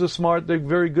 Jews are smart, they're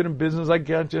very good in business, I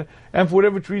grant you. And for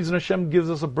whatever reason, Hashem gives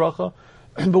us a bracha.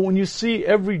 But when you see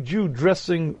every Jew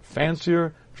dressing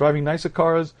fancier, driving nicer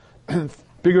cars,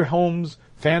 bigger homes,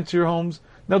 fancier homes,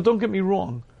 now don't get me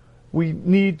wrong.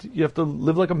 You have to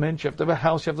live like a mensch, you have to have a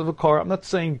house, you have to have a car. I'm not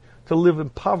saying to live in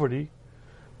poverty.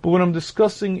 But what I'm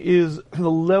discussing is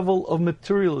the level of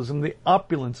materialism, the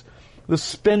opulence, the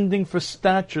spending for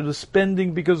stature, the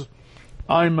spending because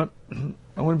I want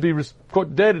to be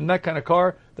caught dead in that kind of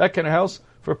car, that kind of house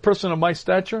for a person of my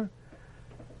stature.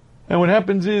 And what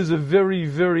happens is a very,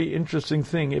 very interesting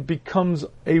thing. It becomes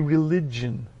a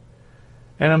religion.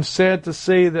 And I'm sad to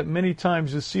say that many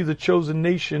times you see the chosen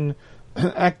nation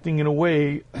acting in a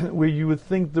way where you would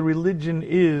think the religion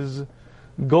is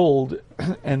gold,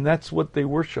 and that's what they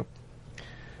worship.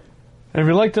 And if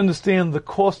you'd like to understand the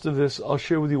cost of this, I'll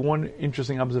share with you one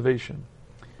interesting observation.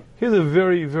 Here's a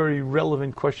very, very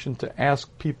relevant question to ask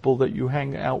people that you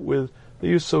hang out with, that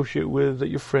you associate with, that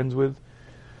you're friends with.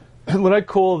 What I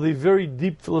call the very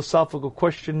deep philosophical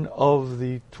question of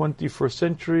the 21st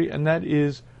century, and that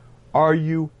is, are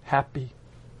you happy?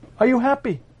 Are you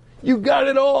happy? You got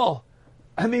it all.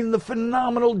 I mean, the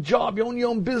phenomenal job. You own your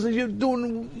own business. You're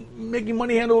making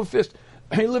money hand over fist.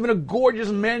 You live in a gorgeous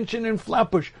mansion in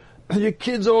Flatbush. Your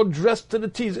kids are all dressed to the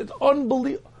T's. It's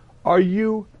unbelievable. Are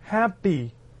you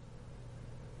happy?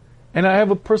 And I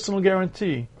have a personal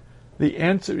guarantee. The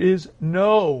answer is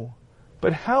no.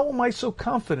 But how am I so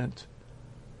confident?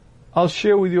 I'll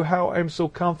share with you how I'm so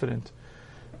confident.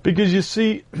 Because you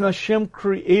see, Hashem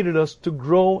created us to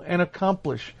grow and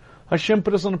accomplish. Hashem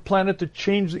put us on the planet to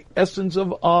change the essence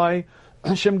of I.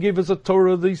 Hashem gave us a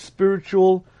Torah, the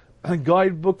spiritual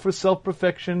guidebook for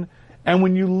self-perfection. And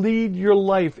when you lead your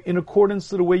life in accordance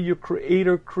to the way your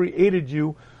Creator created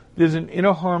you, there's an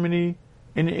inner harmony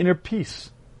and an inner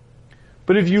peace.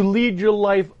 But if you lead your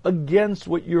life against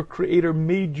what your Creator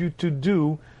made you to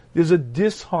do, there's a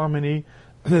disharmony,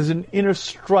 there's an inner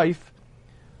strife,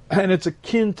 and it's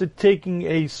akin to taking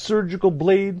a surgical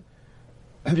blade.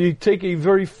 If you take a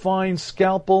very fine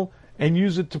scalpel and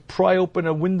use it to pry open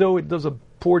a window, it does a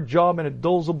poor job and it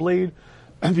dulls a blade.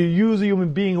 If you use a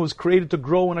human being who was created to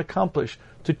grow and accomplish,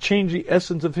 to change the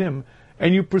essence of him,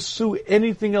 and you pursue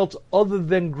anything else other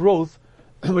than growth,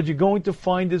 what you're going to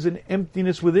find is an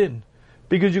emptiness within.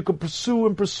 Because you could pursue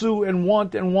and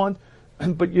want,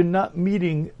 but you're not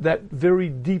meeting that very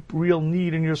deep, real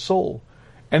need in your soul.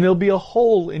 And there'll be a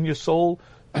hole in your soul,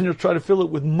 and you'll try to fill it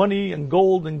with money and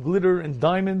gold and glitter and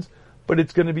diamonds, but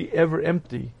it's going to be ever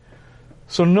empty.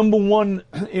 So number one,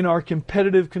 in our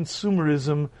competitive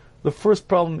consumerism, the first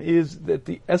problem is that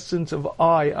the essence of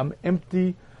I'm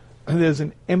empty, and there's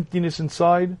an emptiness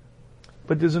inside.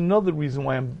 But there's another reason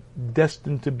why I'm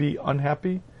destined to be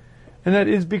unhappy, and that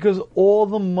is because all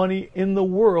the money in the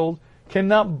world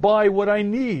cannot buy what I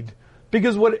need.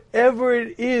 Because whatever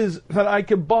it is that I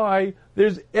can buy,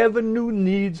 there's ever new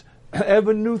needs,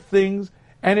 ever new things,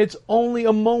 and it's only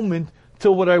a moment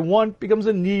till what I want becomes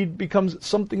a need, becomes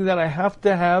something that I have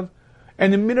to have,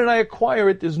 and the minute I acquire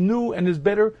it, there's new and there's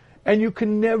better, and you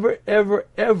can never, ever,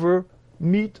 ever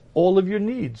meet all of your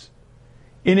needs.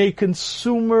 In a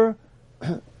consumer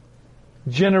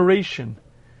generation,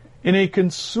 in a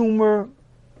consumer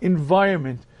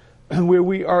environment where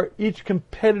we are each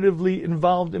competitively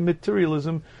involved in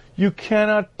materialism, you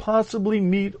cannot possibly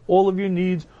meet all of your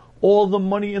needs. All the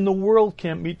money in the world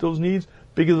can't meet those needs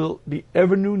because there'll be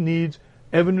ever new needs,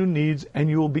 and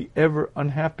you will be ever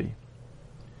unhappy.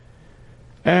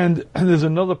 And there's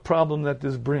another problem that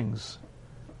this brings.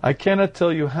 I cannot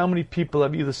tell you how many people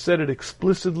have either said it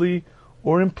explicitly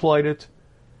or implied it.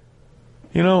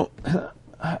 You know,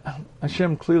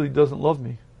 Hashem clearly doesn't love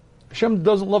me. Hashem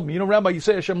doesn't love me. You know, Rabbi, you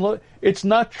say Hashem loves me. It's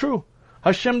not true.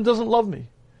 Hashem doesn't love me.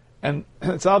 And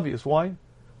it's obvious. Why?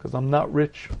 Because I'm not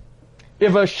rich.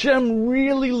 If Hashem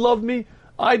really loved me,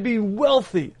 I'd be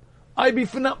wealthy. I'd be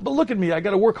phenomenal. But look at me. I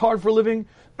got to work hard for a living.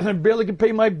 I barely can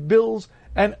pay my bills.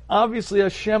 And obviously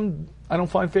Hashem, I don't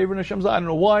find favor in Hashem's eye. I don't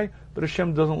know why, but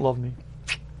Hashem doesn't love me.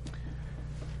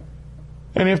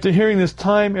 And after hearing this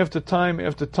time after time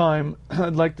after time,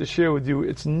 I'd like to share with you,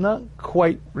 it's not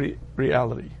quite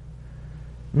reality.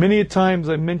 Many times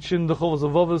I mentioned the Chovos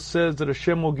HaLevavos says that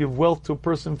Hashem will give wealth to a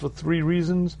person for 3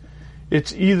 reasons.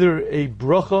 It's either a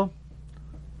bracha,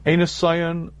 a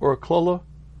nasayan, or a klala.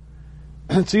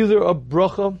 It's either a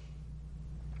bracha,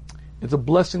 it's a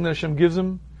blessing that Hashem gives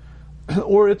him,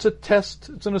 or it's a test,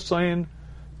 it's an nasayan,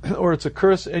 or it's a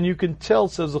curse. And you can tell,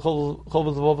 says the Chovos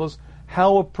HaLevavos,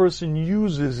 how a person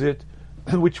uses it,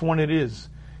 which one it is.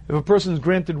 If a person is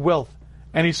granted wealth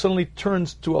and he suddenly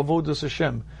turns to avodas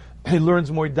Hashem, he learns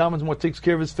more, he davens more, takes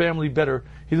care of his family better,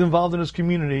 he's involved in his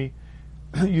community,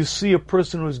 you see a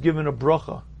person who is given a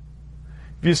bracha.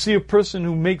 If you see a person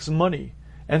who makes money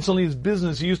and suddenly his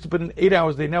business, he used to put in 8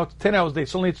 hours a day, now it's 10 hours a day,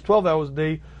 suddenly it's 12 hours a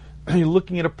day, you're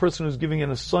looking at a person who's giving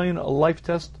an sign, a life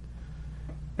test.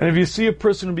 And if you see a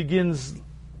person who begins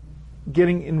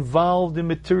getting involved in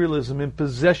materialism, in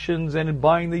possessions, and in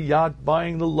buying the yacht,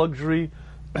 buying the luxury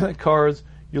cars,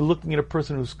 you're looking at a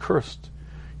person who's cursed.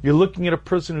 You're looking at a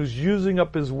person who's using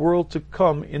up his world to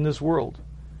come in this world.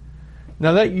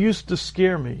 Now that used to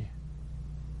scare me.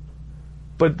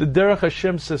 But the Derech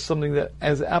Hashem says something that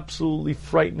is absolutely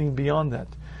frightening beyond that.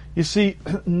 You see,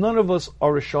 none of us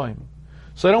are Rishayim.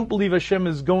 So I don't believe Hashem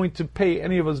is going to pay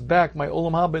any of us back, my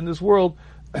Olam Haba in this world,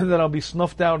 and that I'll be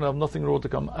snuffed out and have nothing more to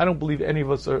come. I don't believe any of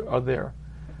us are there.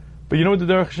 But you know what the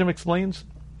Derech Hashem explains?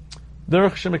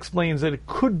 Derech Hashem explains that it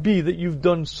could be that you've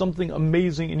done something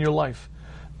amazing in your life.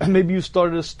 Maybe you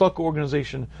started a stock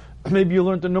organization. Maybe you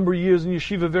learned a number of years in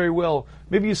yeshiva very well.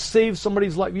 Maybe you saved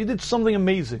somebody's life. You did something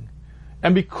amazing.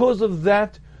 And because of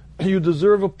that, you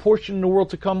deserve a portion in the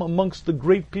world to come amongst the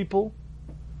great people.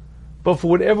 But for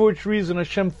whatever which reason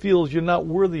Hashem feels you're not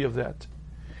worthy of that.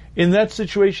 In that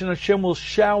situation, Hashem will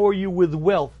shower you with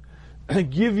wealth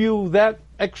and give you that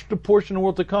extra portion of the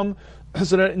world to come,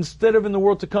 so that instead of in the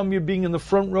world to come, you're being in the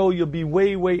front row, you'll be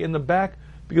way, way in the back,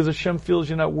 because Hashem feels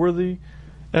you're not worthy.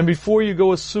 And before you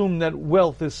go assume that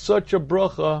wealth is such a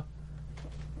bracha,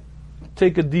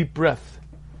 take a deep breath.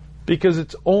 Because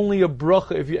it's only a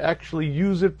bracha if you actually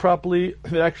use it properly,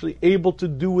 if you're actually able to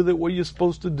do with it what you're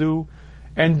supposed to do.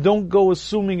 And don't go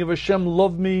assuming if Hashem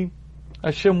loved me,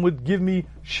 Hashem would give me,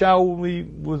 shower me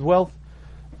with wealth.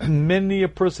 Many a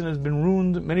person has been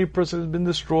ruined, many a person has been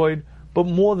destroyed, but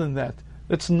more than that,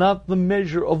 that's not the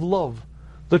measure of love.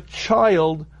 The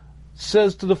child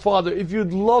says to the father, if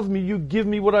you'd love me, you give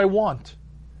me what I want.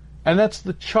 And that's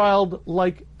the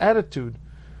childlike attitude.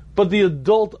 But the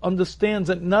adult understands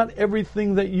that not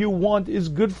everything that you want is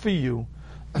good for you.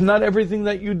 Not everything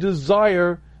that you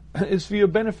desire is for your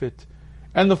benefit.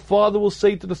 And the father will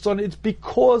say to the son, it's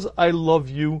because I love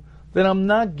you that I'm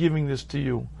not giving this to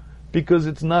you, because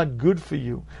it's not good for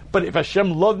you. But if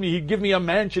Hashem loved me, He'd give me a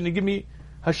mansion,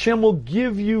 Hashem will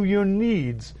give you your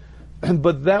needs,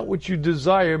 but that which you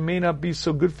desire may not be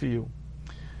so good for you.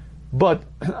 But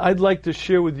I'd like to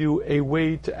share with you a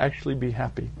way to actually be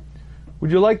happy.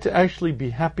 Would you like to actually be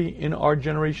happy in our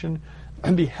generation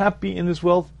and be happy in this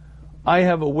wealth? I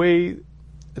have a way,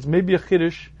 it's maybe a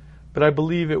chiddush, but I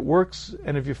believe it works,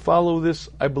 and if you follow this,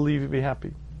 I believe you'll be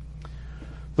happy.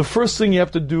 The first thing you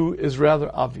have to do is rather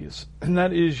obvious, and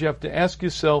that is you have to ask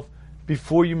yourself,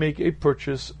 before you make a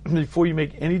purchase, before you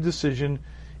make any decision,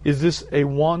 is this a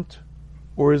want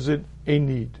or is it a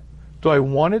need? Do I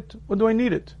want it or do I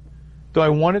need it? Do I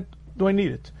want it? Do I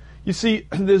need it? You see,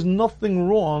 there's nothing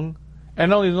wrong, and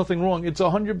not only there's nothing wrong, it's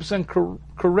 100%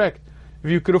 correct if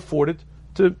you could afford it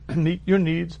to meet your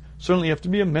needs. Certainly you have to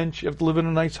be a mensch, you have to live in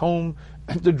a nice home,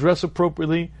 you have to dress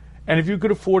appropriately, and if you could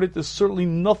afford it, there's certainly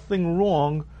nothing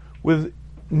wrong with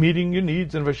meeting your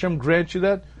needs, and if Hashem grants you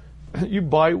that, you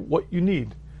buy what you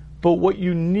need. But what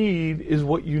you need is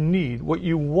what you need. What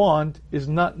you want is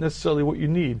not necessarily what you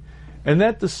need. And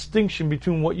that distinction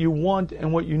between what you want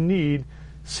and what you need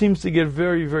seems to get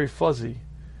very, very fuzzy.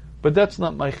 But that's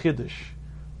not my chiddush.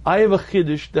 I have a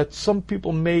chiddush that some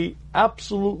people may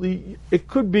absolutely, it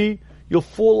could be you'll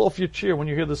fall off your chair when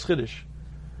you hear this chiddush.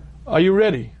 Are you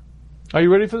ready? Are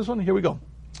you ready for this one? Here we go.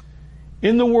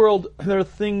 In the world, there are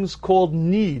things called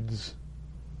needs.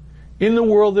 In the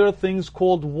world, there are things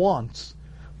called wants.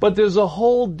 But there's a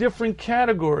whole different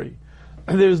category.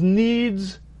 There's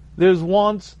needs, there's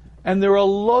wants, and there are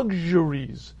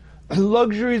luxuries.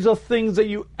 Luxuries are things that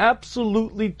you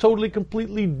absolutely, totally,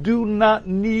 completely do not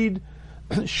need,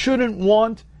 shouldn't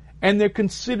want, and they're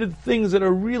considered things that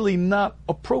are really not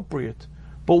appropriate.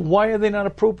 But why are they not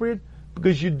appropriate?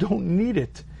 Because you don't need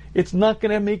it. It's not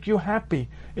going to make you happy.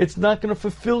 It's not going to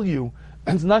fulfill you.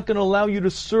 It's not going to allow you to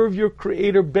serve your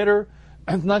Creator better.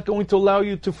 It's not going to allow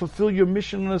you to fulfill your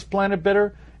mission on this planet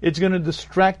better. It's going to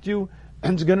distract you.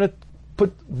 And it's going to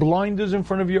put blinders in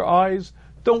front of your eyes.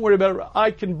 Don't worry about it.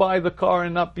 I can buy the car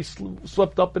and not be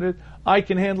swept up in it. I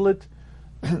can handle it.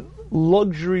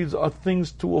 Luxuries are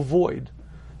things to avoid.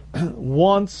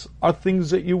 Wants are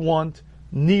things that you want.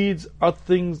 Needs are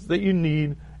things that you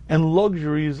need. And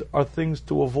luxuries are things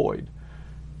to avoid.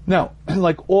 Now,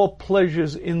 like all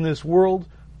pleasures in this world,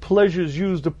 pleasures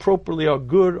used appropriately are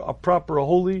good, are proper, are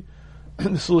holy.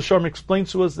 The Shalom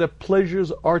explains to us that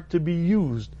pleasures are to be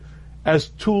used as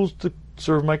tools to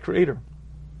serve my Creator.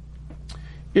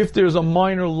 If there's a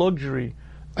minor luxury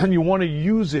and you want to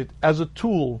use it as a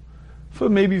tool for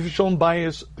maybe for Shalom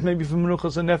Bayis, maybe for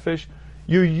Menuchas and Nefesh,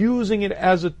 you're using it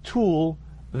as a tool,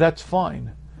 that's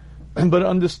fine. But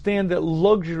understand that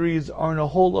luxuries are in a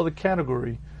whole other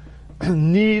category.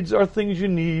 Needs are things you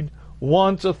need.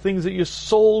 Wants are things that you're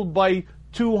sold by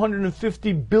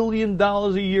 $250 billion a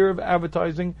year of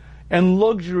advertising. And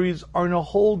luxuries are in a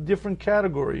whole different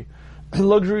category.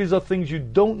 Luxuries are things you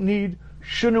don't need,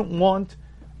 shouldn't want,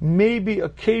 maybe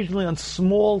occasionally on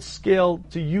small scale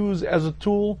to use as a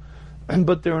tool,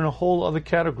 but they're in a whole other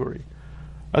category.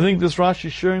 I think this Rashi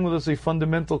is sharing with us a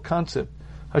fundamental concept.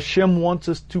 Hashem wants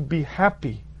us to be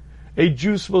happy. A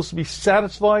Jew is supposed to be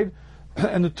satisfied,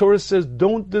 and the Torah says,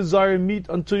 don't desire meat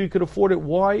until you can afford it.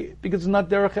 Why? Because it's not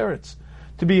derech eretz.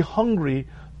 To be hungry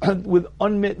with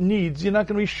unmet needs, you're not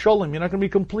going to be sholem, you're not going to be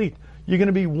complete. You're going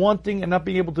to be wanting and not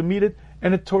being able to meet it,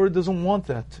 and the Torah doesn't want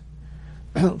that.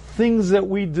 Things that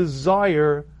we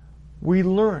desire, we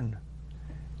learn.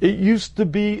 It used to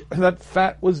be that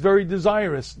fat was very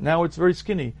desirous. Now it's very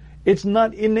skinny. It's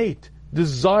not innate.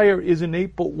 Desire is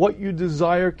innate, but what you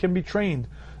desire can be trained.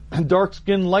 Dark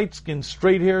skin, light skin,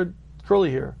 straight hair,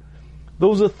 curly hair.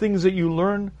 Those are things that you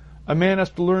learn. A man has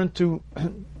to learn to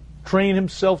train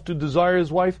himself to desire his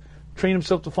wife, train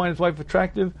himself to find his wife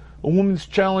attractive. A woman's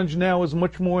challenge now is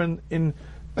much more in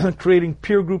creating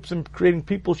peer groups and creating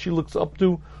people she looks up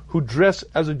to who dress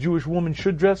as a Jewish woman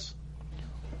should dress.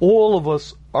 All of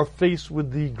us are faced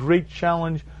with the great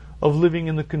challenge of living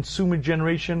in the consumer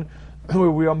generation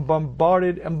where we are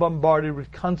bombarded and bombarded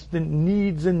with constant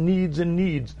needs and needs and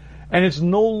needs. And it's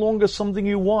no longer something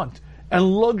you want.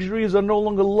 And luxuries are no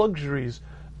longer luxuries.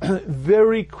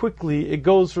 Very quickly it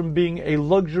goes from being a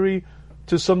luxury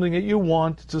to something that you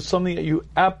want, to something that you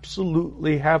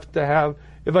absolutely have to have.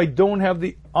 If I don't have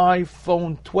the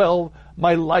iPhone 12,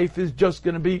 my life is just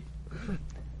going to be,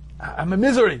 I'm a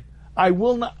misery. I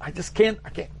will not, I just can't.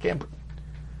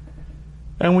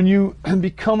 And when you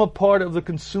become a part of the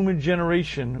consumer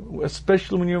generation,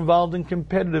 especially when you're involved in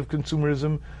competitive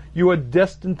consumerism, you are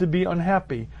destined to be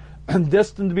unhappy. And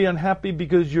destined to be unhappy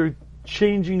because you're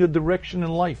changing your direction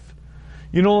in life.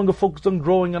 You're no longer focused on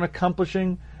growing and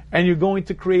accomplishing, and you're going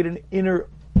to create an inner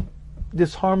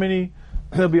disharmony.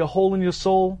 There'll be a hole in your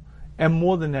soul, and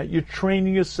more than that, you're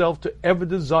training yourself to ever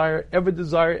desire,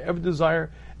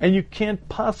 and you can't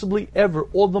possibly ever,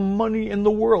 all the money in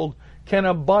the world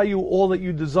cannot buy you all that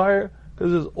you desire,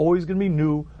 because there's always going to be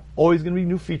new, always going to be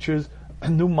new features, a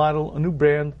new model, a new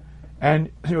brand, and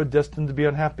you're destined to be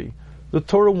unhappy. The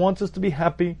Torah wants us to be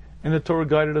happy, and the Torah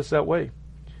guided us that way.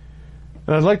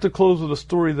 And I'd like to close with a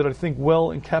story that I think well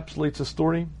encapsulates the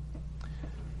story.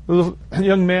 There was a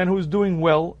young man who was doing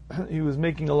well. He was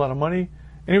making a lot of money,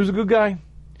 and he was a good guy.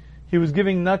 He was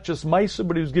giving not just Maisa,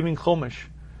 but he was giving Chomesh.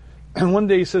 And one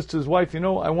day he says to his wife, I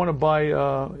want to buy,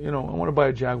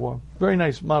 a Jaguar. Very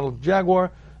nice model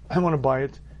Jaguar. I want to buy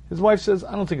it. His wife says,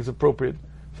 I don't think it's appropriate.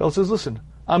 The fellow says, listen,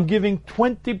 I'm giving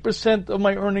 20% of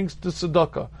my earnings to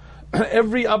tzedakah.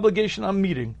 Every obligation I'm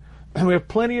meeting. And we have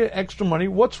plenty of extra money.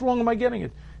 What's wrong? Am I getting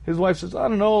it? His wife says, I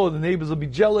don't know. The neighbors will be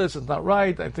jealous. It's not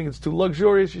right. I think it's too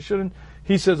luxurious. You shouldn't.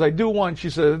 He says, I do want. She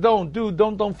says,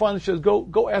 don't finally. She says,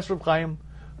 go ask Rav Chaim.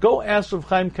 Go ask Rav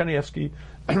Chaim Kanievsky.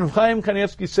 And Rav Chaim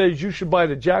Kanievsky says, you should buy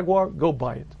the Jaguar. Go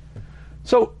buy it.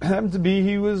 So, it happened to be,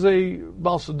 he was a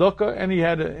Baal Tzedakah, and he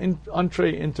had an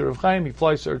entree into Rav Chaim. He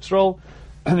flies to Eretz Yisrael,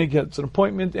 and he gets an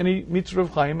appointment, and he meets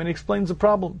Rav Chaim, and he explains the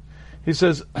problem. He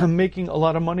says, I'm making a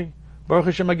lot of money, Baruch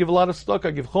Hashem, I give a lot of tzedakah.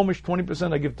 I give chomish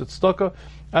 20%. I give to tzedakah.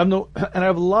 And I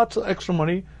have lots of extra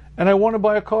money, and I want to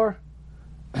buy a car.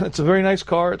 It's a very nice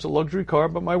car. It's a luxury car,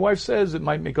 but my wife says it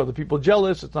might make other people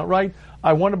jealous. It's not right.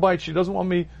 I want to buy it. She doesn't want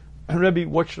me. Rebbe,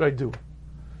 what should I do?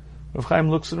 Rav Chaim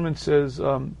looks at him and says,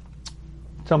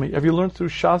 tell me, have you learned through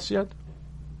Shas yet?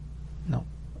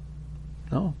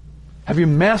 No. Have you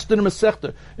mastered a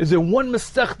Masechta? Is there one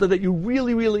Masechta that you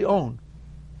really, really own?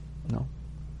 No.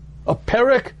 A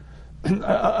perek?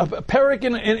 A perek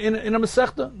in a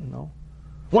Masechta? No.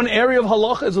 One area of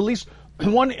halacha is at least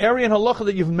one area in halacha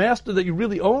that you've mastered that you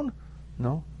really own?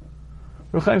 No.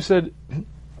 Rav Chaim said,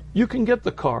 you can get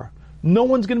the car. No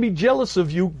one's going to be jealous of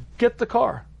you. Get the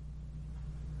car.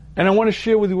 And I want to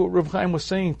share with you what Rav Chaim was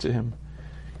saying to him.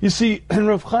 You see, in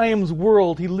Rav Chaim's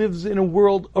world, he lives in a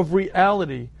world of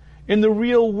reality. In the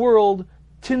real world,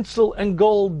 tinsel and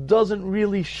gold doesn't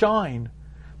really shine.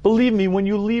 Believe me, when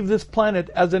you leave this planet,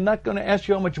 as they're not going to ask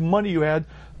you how much money you had,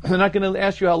 they're not going to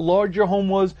ask you how large your home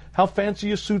was, how fancy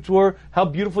your suits were, how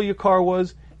beautiful your car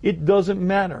was, it doesn't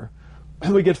matter.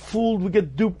 We get fooled, we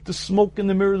get duped, the smoke in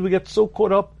the mirrors, we get so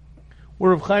caught up. What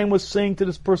Rav Chaim was saying to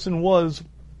this person was,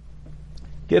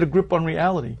 get a grip on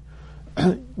reality.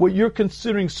 What you're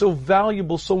considering so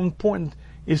valuable, so important,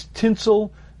 is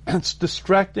tinsel. It's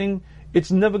distracting. It's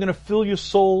never going to fill your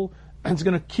soul. And it's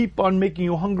going to keep on making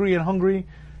you hungry and hungry.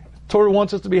 Torah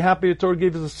wants us to be happy. The Torah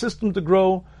gave us a system to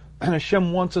grow. And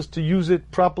Hashem wants us to use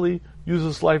it properly, use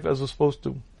this life as we're supposed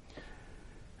to.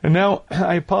 And now,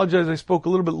 I apologize, I spoke a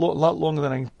little bit, lot longer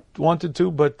than I wanted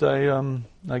to, but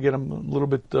I get a little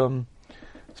bit,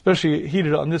 especially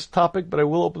heated on this topic, but I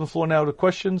will open the floor now to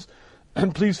questions.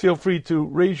 And please feel free to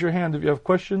raise your hand if you have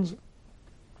questions.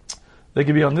 They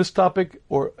could be on this topic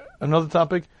or another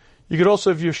topic. You could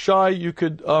also, if you're shy, you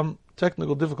could,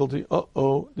 technical difficulty.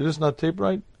 Uh-oh, did this not tape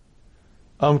right?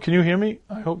 Can you hear me?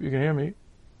 I hope you can hear me.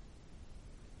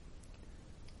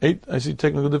 8, I see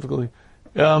technical difficulty.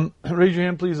 Raise your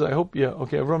hand, please. I hope, yeah.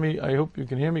 Okay, Avrami, I hope you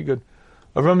can hear me. Good.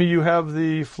 Avrami, you have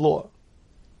the floor.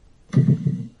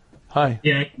 Hi.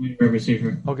 Yeah, I can hear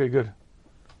receiver. Okay, good.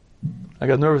 I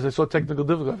got nervous. I saw technical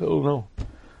difficulty. I thought, oh no.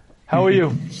 How are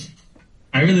you?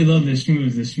 I really love this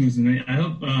Shmuz. And I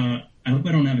hope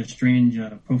I don't have a strange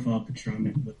profile picture on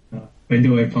it, but if I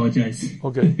do, I apologize.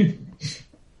 Okay.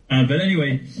 But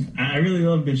anyway, I really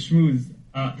love this Shmuz.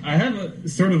 I have a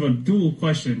sort of a dual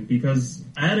question, because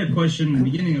I had a question in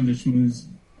the beginning of the Shmuz.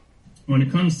 When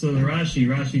it comes to the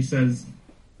Rashi says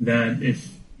that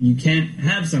if you can't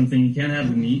have something, you can't have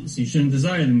the meat, so you shouldn't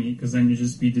desire the meat, because then you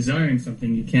just be desiring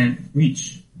something you can't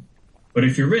reach. But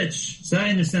if you're rich, so I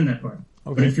understand that part.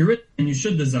 Okay. But if you're rich, then you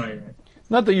should desire it.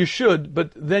 Not that you should,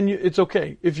 but then it's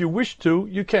okay. If you wish to,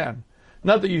 you can.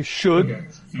 Not that you should. Okay.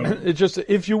 So, it's just,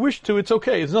 if you wish to, it's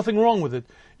okay. There's nothing wrong with it.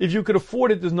 If you could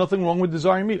afford it, there's nothing wrong with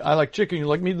desiring meat. I like chicken, you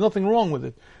like meat, there's nothing wrong with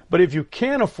it. But if you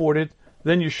can't afford it,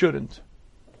 then you shouldn't.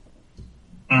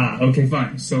 Okay,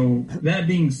 fine. So, that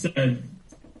being said,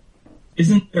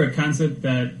 isn't there a concept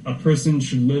that a person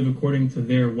should live according to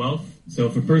their wealth? So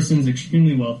if a person is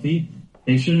extremely wealthy,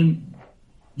 they shouldn't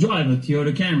drive a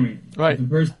Toyota Camry. Right. If a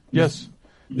person yes.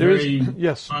 There is.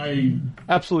 Yes. High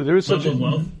absolutely. There is such a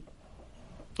wealth.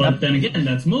 But then again,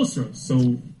 that's Mosros.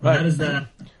 So right. How does that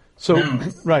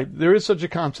balance? Right. There is such a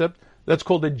concept that's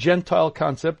called a Gentile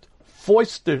concept,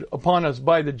 foisted upon us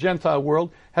by the Gentile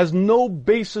world, has no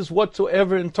basis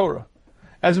whatsoever in Torah.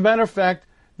 As a matter of fact,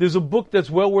 there's a book that's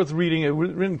well worth reading. It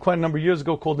was written quite a number of years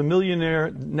ago called The Millionaire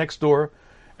Next Door.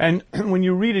 And when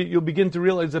you read it, you'll begin to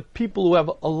realize that people who have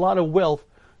a lot of wealth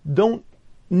don't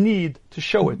need to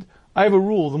show it. I have a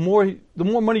rule. The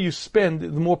more money you spend, the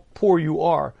more poor you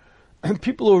are. And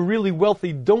people who are really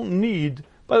wealthy don't need,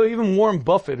 by the way, even Warren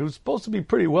Buffett, who's supposed to be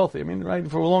pretty wealthy, I mean, right,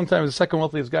 for a long time, the second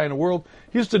wealthiest guy in the world,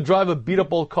 he used to drive a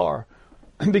beat-up old car.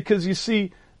 Because you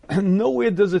see, nowhere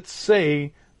does it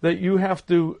say that you have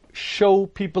to show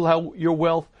people how your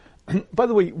wealth. By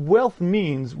the way,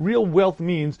 real wealth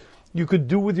means you could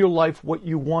do with your life what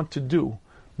you want to do.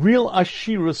 Real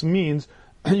ashirus means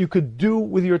you could do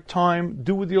with your time,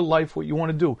 do with your life what you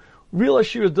want to do. Real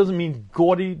ashirus doesn't mean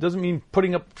gaudy, doesn't mean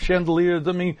putting up chandeliers,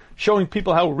 doesn't mean showing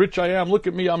people how rich I am. Look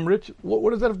at me, I'm rich.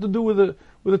 What does that have to do with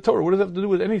the Torah? What does that have to do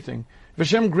with anything? If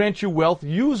Hashem grants you wealth,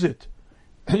 use it.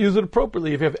 Use it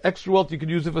appropriately. If you have extra wealth, you could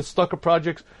use it for stucco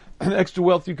projects. Extra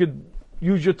wealth, you could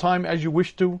use your time as you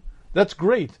wish to. That's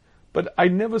great. But I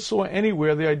never saw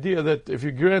anywhere the idea that if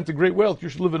you're granted great wealth, you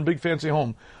should live in a big fancy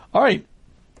home. All right,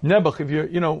 Nebuch,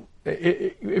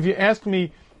 if you ask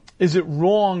me, is it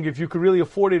wrong if you could really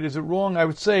afford it? Is it wrong? I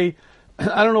would say,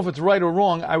 I don't know if it's right or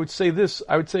wrong. I would say this.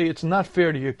 I would say it's not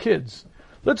fair to your kids.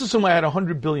 Let's assume I had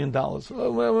 $100 billion,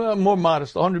 more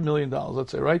modest, $100 million,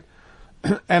 let's say, right?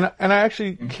 And I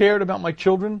actually cared about my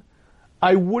children.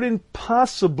 I wouldn't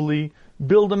possibly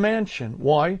build a mansion.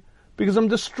 Why? Because I'm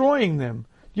destroying them.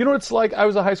 You know, it's like I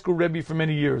was a high school Rebbe for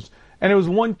many years, and there was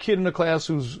one kid in the class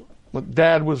whose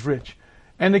dad was rich.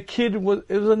 And the kid it was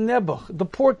a nebuch. The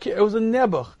poor kid, it was a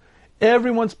nebuch.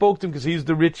 Everyone spoke to him because he's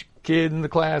the rich kid in the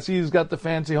class. He's got the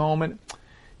fancy home, and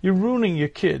you're ruining your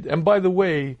kid. And by the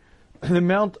way, the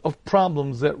amount of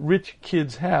problems that rich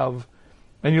kids have,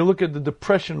 and you look at the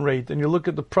depression rate, and you look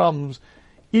at the problems,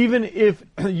 even if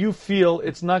you feel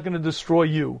it's not going to destroy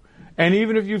you, and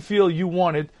even if you feel you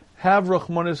want it, have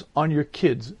rachmanis on your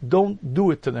kids. Don't do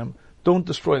it to them. Don't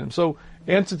destroy them. So,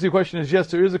 answer to your question is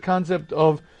yes, there is a concept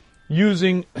of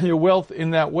using your wealth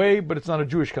in that way, but it's not a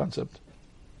Jewish concept.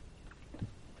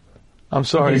 I'm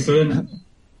sorry. Okay, so then,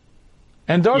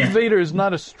 and Darth Vader is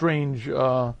not a strange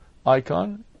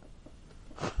icon.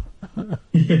 No,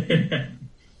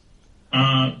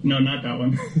 not that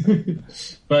one.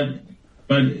 but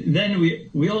then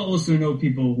we all also know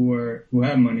people who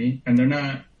have money, and they're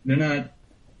not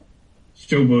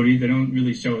showboaty. They don't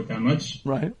really show it that much.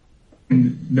 Right.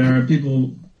 And there are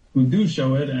people who do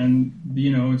show it, and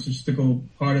it's just a cool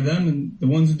part of them. And the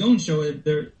ones who don't show it,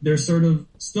 they're sort of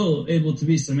still able to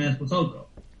be samech b'chalko.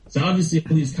 So obviously,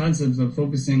 all these concepts of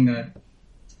focusing that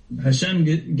Hashem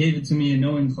gave it to me and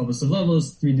knowing chavos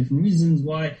levels, 3 different reasons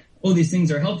why all these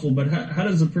things are helpful. But how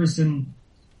does a person,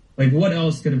 like, what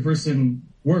else could a person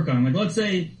work on? Like, let's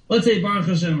say Baruch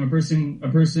Hashem, a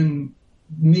person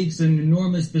makes an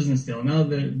enormous business deal. Now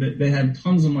they have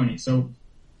tons of money. So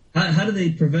how do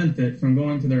they prevent it from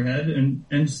going to their head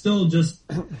and still just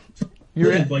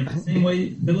live like the same way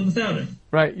they live without it?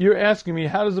 Right. You're asking me,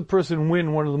 how does a person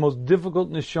win one of the most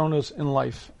difficult nishonos in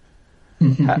life?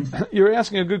 You're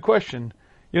asking a good question.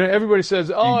 Everybody says,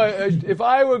 if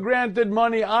I were granted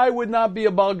money, I would not be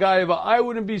a Balgaiva. I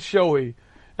wouldn't be showy.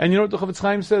 And you know what the Chavetz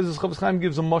Chaim says? The Chavetz Chaim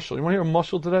gives a mashal. You want to hear a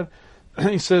mashal to that?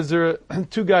 He says there are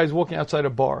 2 guys walking outside a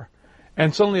bar.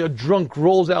 And suddenly a drunk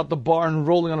rolls out the bar and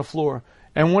rolling on the floor.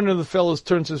 And one of the fellows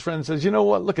turns to his friend and says, you know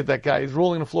what? Look at that guy. He's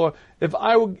rolling on the floor. If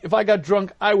I got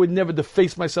drunk, I would never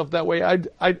deface myself that way. I'd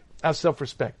have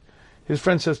self-respect. His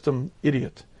friend says to him,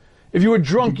 idiot. If you were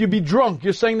drunk, you'd be drunk.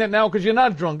 You're saying that now because you're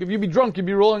not drunk. If you'd be drunk, you'd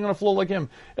be rolling on the floor like him.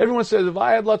 Everyone says, if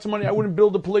I had lots of money, I wouldn't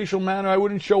build a palatial manor. I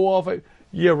wouldn't show off.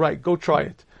 Yeah, right. Go try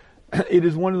it. It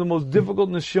is one of the most difficult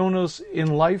nishonos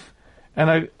in life.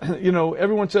 And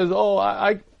everyone says,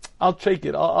 I'll take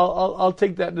it. I'll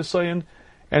take that nisayon.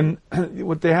 And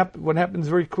what happens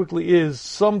very quickly is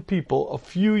some people, a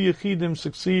few yechidim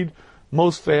succeed,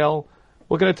 most fail.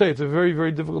 What can I tell you? It's a very,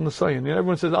 very difficult nisayon.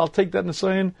 Everyone says, I'll take that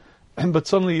nisayon. But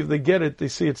suddenly if they get it, they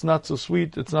see it's not so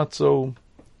sweet, it's not so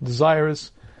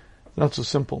desirous, it's not so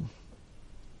simple.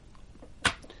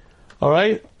 All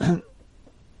right?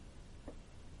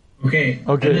 Okay.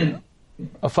 Then,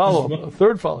 a follow-up, a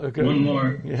third follow-up. Okay. One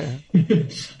more. Yeah.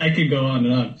 I could go on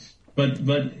and on. But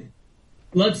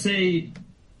let's say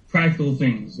practical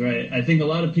things, right? I think a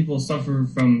lot of people suffer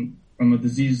from a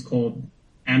disease called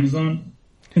Amazon.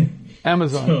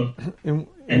 Amazon.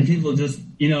 And people just,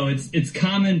 it's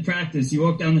common practice. You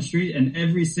walk down the street and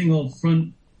every single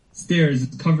front stairs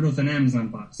is covered with an Amazon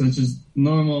box. So it's just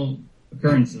normal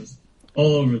occurrences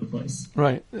all over the place.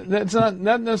 Right. Isn't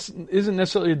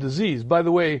necessarily a disease. By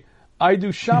the way, I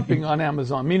do shopping on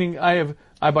Amazon, meaning I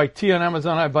buy tea on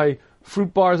Amazon, I buy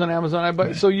fruit bars on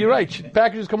Amazon. So you're right.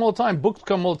 Packages come all the time, books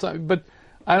come all the time. But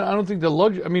I don't think the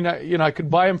luxury. I mean, I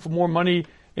could buy them for more money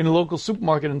in a local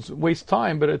supermarket and waste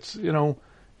time, but it's a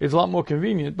lot more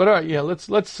convenient. But all right, yeah,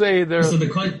 let's say they're. So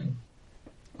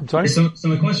I'm sorry. So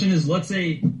my question is, let's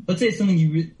say it's something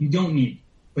you don't need,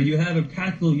 but you have a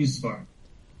practical use for it.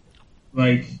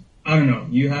 Like, I don't know,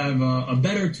 you have a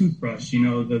better toothbrush. The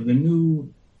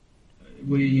new.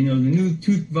 The new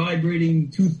vibrating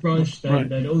toothbrush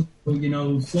that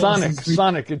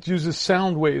Sonic. It uses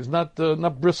sound waves, not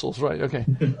bristles. Right? Okay,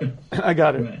 I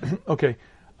got it. Right. Okay,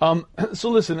 so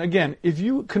listen again. If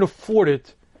you can afford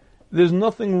it, there's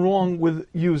nothing wrong with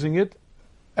using it,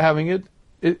 having it.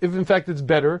 If in fact it's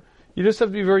better, you just have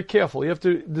to be very careful. You have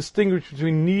to distinguish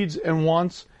between needs and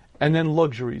wants, and then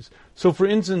luxuries. So, for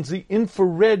instance, the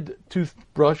infrared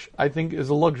toothbrush I think is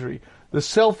a luxury. The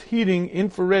self-heating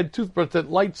infrared toothbrush that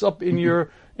lights up in your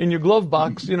glove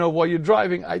box, while you're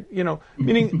driving,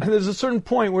 meaning there's a certain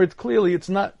point where it's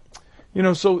not,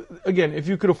 so again, if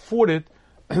you could afford it,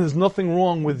 there's nothing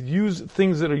wrong with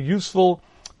things that are useful,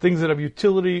 things that have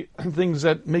utility, things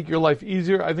that make your life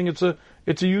easier. I think it's a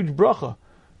huge bracha.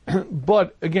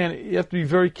 But again, you have to be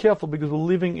very careful because we're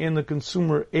living in the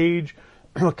consumer age.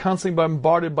 constantly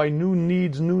bombarded by new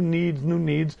needs,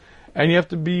 and you have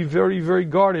to be very, very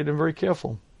guarded and very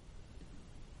careful.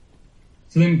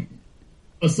 So then,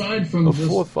 aside from a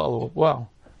fourth follow-up, wow,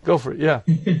 go for it, yeah.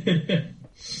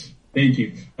 Thank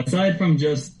you. Aside from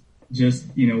just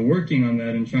working on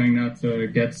that and trying not to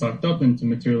get sucked up into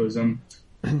materialism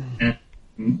and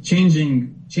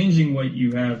changing what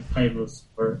you have taivos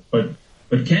for, but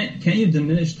can't you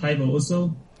diminish taiva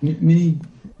also? Meaning,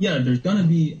 yeah, there's gonna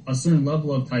be a certain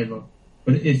level of taiva,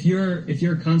 but if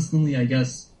you're constantly, I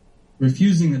guess,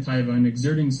 refusing the taiva and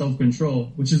exerting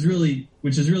self-control, which is really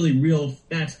real,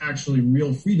 that's actually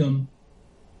real freedom.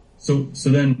 So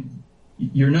then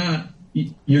can't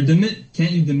you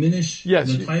diminish the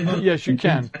taiva? Yes, you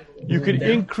can. You could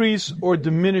increase or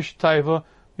diminish taiva.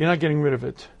 You're not getting rid of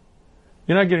it.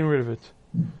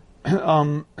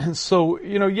 So,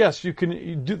 yes, you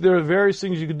can do, there are various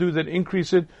things you could do that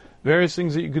increase it, various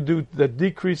things that you could do that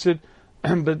decrease it,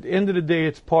 but at the end of the day,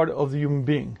 it's part of the human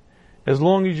being. As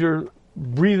long as you're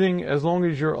breathing, as long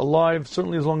as you're alive,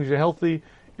 certainly as long as you're healthy,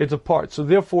 it's a part. So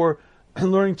therefore,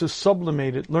 learning to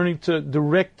sublimate it, learning to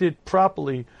direct it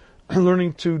properly,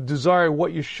 learning to desire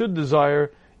what you should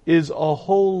desire is a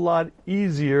whole lot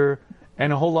easier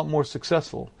and a whole lot more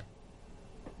successful.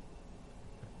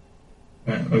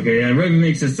 Okay, yeah, Rebbe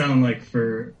makes it sound like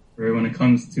for when it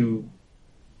comes to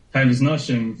Taivas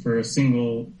Nashim, for a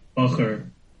single bacher,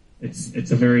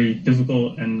 it's a very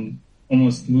difficult and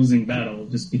almost losing battle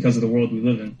just because of the world we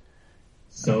live in.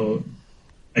 So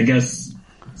I guess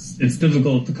it's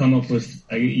difficult to come up with,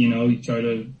 you try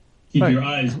to keep your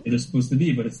eyes where they're supposed to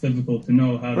be, but it's difficult to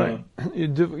know how to...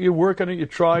 You work on it, you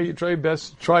try your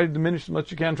best, try to diminish as much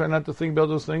as you can, try not to think about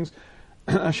those things.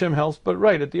 Hashem helps, but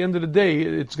at the end of the day,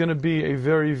 it's going to be a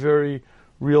very, very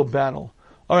real battle.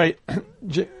 All right.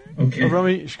 Okay.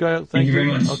 Rami, Shkaya, thank you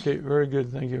very much. Okay, very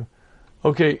good, thank you.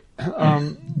 Okay,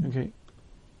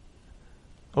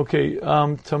 Okay,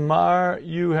 Tamar,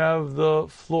 you have the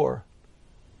floor.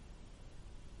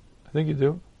 I think you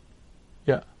do.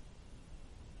 Yeah.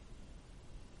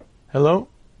 Hello?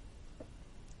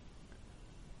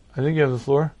 I think you have the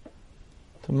floor.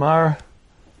 Tamar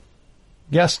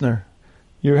Gessner,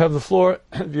 you have the floor.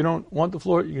 If you don't want the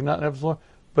floor, you cannot have the floor,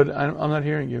 but I'm not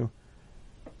hearing you.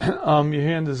 Your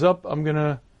hand is up. I'm going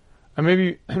to...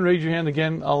 maybe raise your hand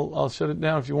again. I'll shut it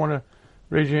down. If you want to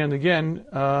raise your hand again,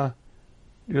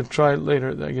 you'll try it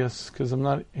later, I guess, because I'm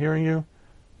not hearing you.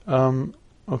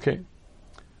 Okay.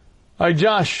 All right,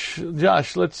 Josh,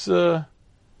 let's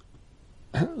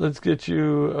get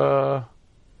you.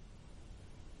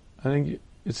 I think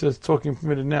it says talking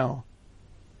permitted now.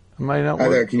 Am I not? Hi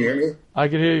there, can you hear me? I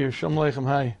can hear you. Shalom Aleichem.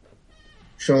 Hi.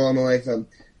 Shalom Aleichem.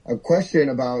 A question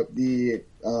about the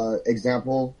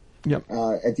example. Yep.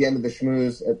 At the end of the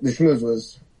Shmuz. The Shmuz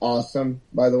was awesome,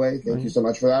 by the way. Thank you so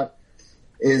much for that.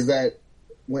 Is that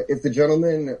if the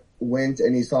gentleman went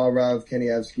and he saw Rav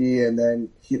Kanievsky and then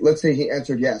let's say he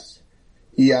answered yes.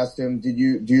 He asked him, do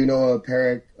you know a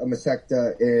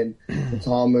Masechta in the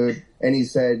Talmud? And he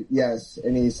said yes.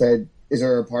 And he said, is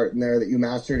there a part in there that you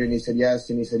mastered? And he said yes.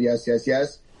 And he said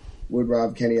yes. Would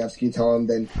Rav Kanievsky tell him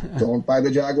then don't buy the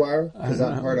Jaguar? Because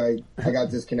that part I got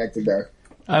disconnected there.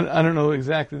 I don't know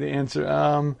exactly the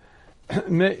answer.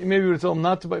 Maybe we would tell him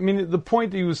not to buy. I mean, the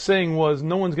point that he was saying was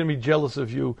no one's going to be jealous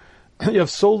of you. You have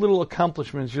so little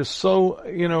accomplishments. You're so,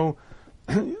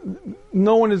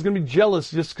 no one is going to be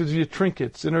jealous just because of your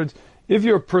trinkets. In other words, if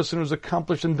you're a person who's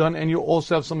accomplished and done, and you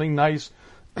also have something nice,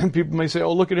 and people may say,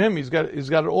 "Oh, look at him! He's got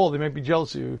it all." They might be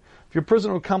jealous of you. If you're a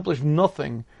person who accomplished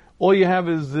nothing, all you have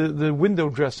is the window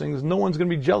dressings. No one's going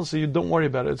to be jealous of you. Don't worry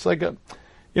about it. It's like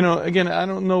again, I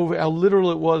don't know how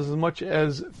literal it was as much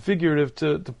as figurative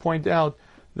to point out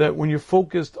that when you're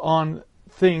focused on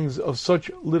things of such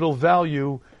little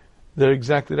value, they're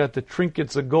exactly that. The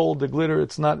trinkets, the gold, the glitter,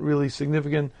 it's not really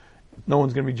significant. No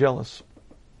one's going to be jealous.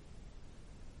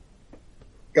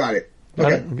 Got it.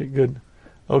 Okay. Okay, good.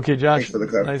 Okay, Josh. Thanks for the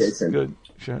clarification. Nice, good.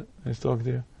 Sure. Nice talking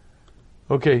to you.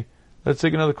 Okay, let's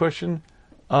take another question.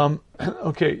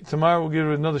 Okay, Tamara, we'll give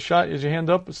it another shot. Is your hand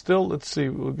up still? Let's see.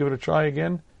 We'll give it a try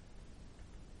again.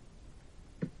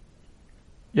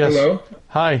 Yes. Hello?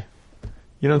 Hi.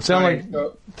 You don't sound like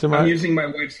Tamara. I'm using my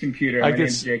wife's computer. My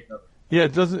name's Jacob. Yeah,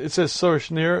 it doesn't. It says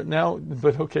Sorish near now,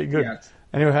 but okay, good. Yes.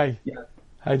 Anyway, hi. Yeah.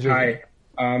 Hi, Jacob.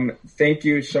 Hi. Thank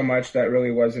you so much. That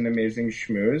really was an amazing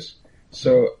schmooze.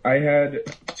 So I had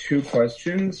two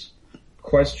questions.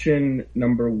 Question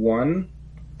number one,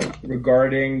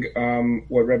 regarding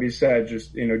what Rebbe said,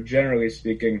 just, generally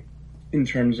speaking, in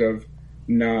terms of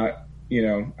not,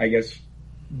 I guess,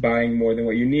 buying more than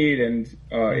what you need. And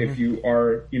if you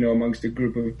are, amongst a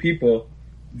group of people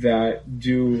that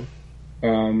do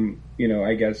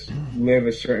I guess live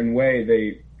a certain way.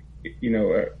 They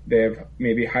have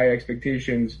maybe high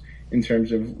expectations in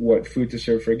terms of what food to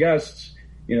serve for guests.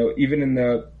 Even in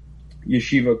the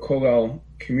yeshiva kollel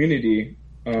community,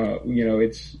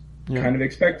 it's kind of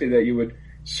expected that you would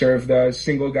serve the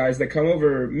single guys that come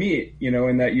over meat,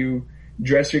 and that you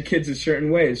dress your kids a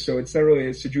certain way. So it's not really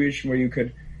a situation where you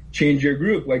could change your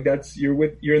group. Like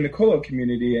you're in the kollel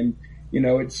community, and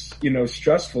it's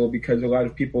stressful because a lot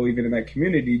of people even in that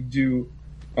community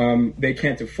they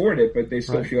can't afford it, but they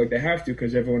still feel like they have to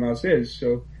because everyone else is.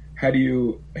 So how do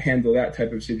you handle that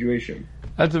type of situation?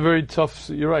 That's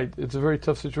you're right. It's a very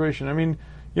tough situation. I mean,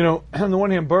 on the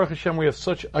one hand, Baruch Hashem, we have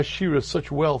such ashira,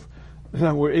 such wealth,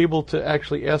 that we're able to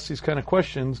actually ask these kind of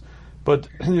questions. But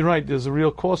you're right, there's a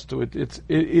real cost to it.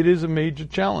 It is a major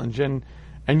challenge. And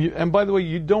by the way,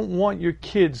 you don't want your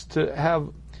kids to have,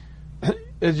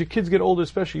 as your kids get older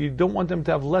especially, you don't want them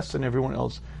to have less than everyone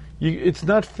else. It's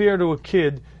not fair to a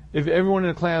kid if everyone in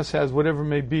the class has whatever it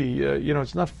may be.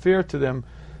 It's not fair to them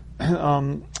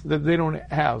that they don't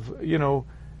have.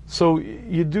 So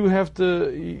you do have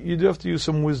to use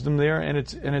some wisdom there, and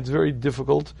it's very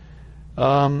difficult.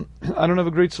 I don't have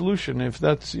a great solution. If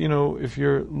that's if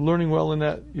you're learning well in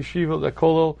that yeshiva, that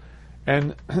kollel,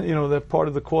 and that part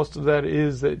of the cost of that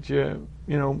is that you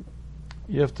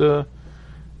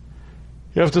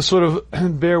have to sort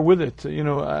of bear with it.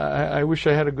 I wish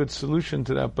I had a good solution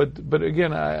to that. But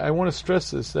again, I want to stress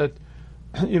this, that,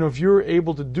 if you're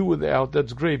able to do without,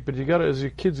 that's great. But you got to, as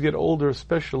your kids get older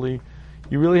especially,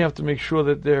 you really have to make sure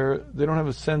that they don't have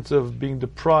a sense of being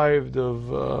deprived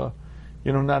of,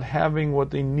 not having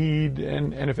what they need.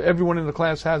 And if everyone in the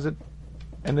class has it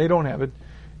and they don't have it,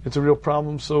 it's a real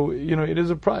problem. So, it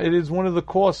is one of the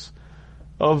costs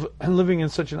of living in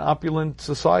such an opulent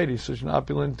society, such an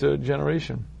opulent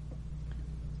generation.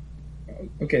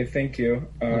 Okay, thank you.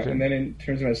 Okay. And then in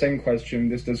terms of my second question,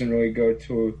 this doesn't really go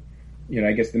to,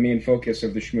 I guess the main focus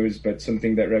of the Shmuz, but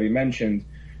something that Rebbe mentioned.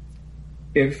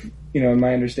 If,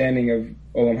 my understanding of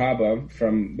Olam Haba,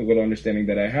 from the little understanding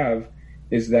that I have,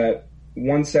 is that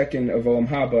 1 second of Olam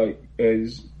Haba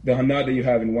is the Hana that you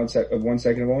have in 1 second of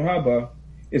Olam Haba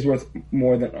is worth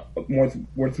more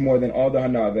than all the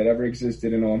Hana that ever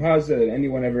existed in Olam Haza, that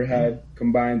anyone ever had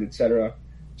combined, etc.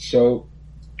 So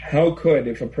how could,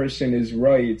 if a person is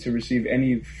right to receive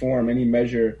any form, any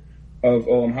measure of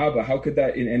Olam Haba, how could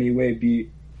that in any way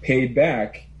be paid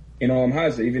back in Olam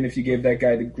Haza? Even if you gave that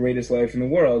guy the greatest life in the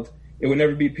world, it would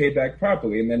never be paid back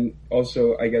properly. And then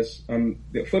also, I guess, on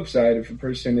the flip side, if a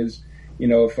person is,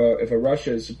 if a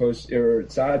Rasha is supposed, or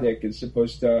Tzaddik is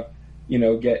supposed to,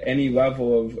 get any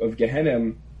level of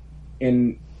Gehenna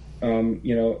in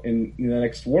the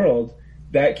next world,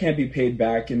 that can't be paid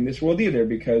back in this world either,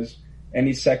 because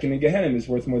any second in Gehenna is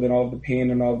worth more than all of the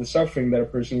pain and all of the suffering that a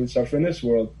person would suffer in this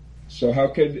world. So how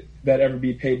could that ever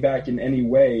be paid back in any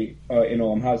way in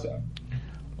Olam Haza?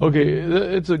 Okay,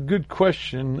 it's a good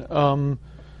question.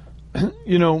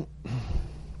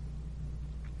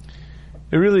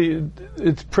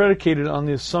 It's predicated on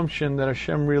the assumption that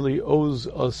Hashem really owes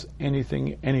us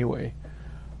anything anyway.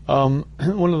 One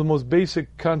of the most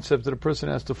basic concepts that a person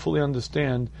has to fully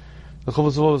understand, the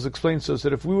Chovos HaLevavos explains to us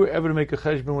that if we were ever to make a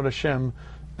cheshbon with Hashem,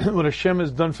 what Hashem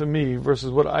has done for me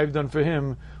versus what I've done for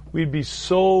Him, we'd be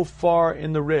so far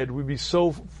in the red, we'd be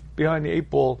so behind the 8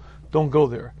 ball, don't go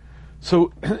there.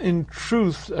 So, in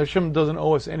truth, Hashem doesn't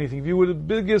owe us anything. If you were the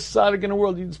biggest tzaddik in the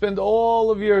world, you'd spend all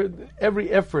of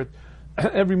every effort,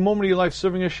 every moment of your life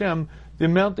serving Hashem. The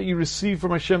amount that you receive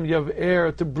from Hashem, you have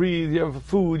air to breathe, you have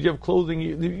food, you have clothing,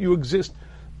 you exist.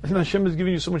 And Hashem is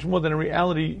giving you so much more than in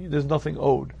reality, there's nothing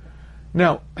owed.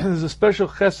 Now, there's a special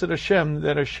chesed Hashem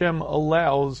that Hashem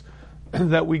allows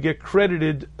that we get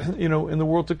credited, in the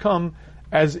world to come,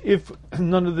 as if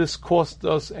none of this cost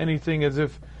us anything, as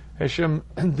if Hashem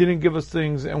didn't give us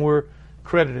things and we're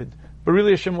credited. But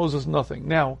really Hashem owes us nothing.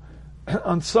 Now,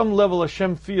 on some level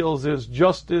Hashem feels there's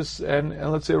justice, and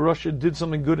let's say Russia did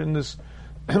something good in this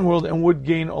world and would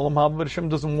gain Olam Haba, but Hashem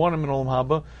doesn't want him in Olam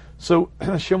Haba, so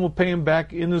Hashem will pay him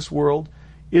back in this world.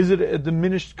 Is it a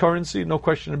diminished currency? No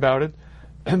question about it.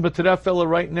 But to that fella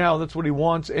right now, that's what he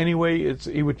wants anyway.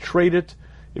 He would trade it.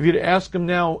 If you'd ask him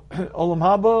now, Olam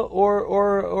Haba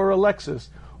or a Lexus,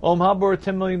 Olam Haba or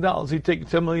 $10 million, he'd take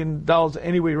 $10 million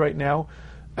anyway right now.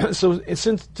 So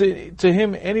since to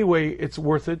him anyway it's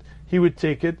worth it, he would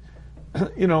take it.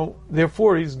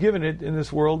 Therefore he's given it in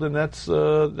this world, and that's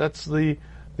the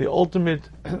ultimate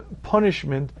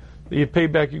punishment, that you pay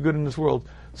back your good in this world.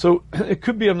 So it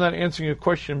could be I'm not answering your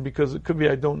question, because it could be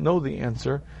I don't know the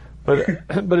answer, but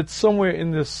it's somewhere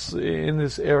in this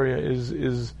area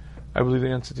is I believe the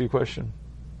answer to your question.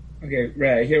 Okay,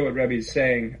 right. I hear what Rebbe's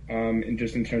saying, in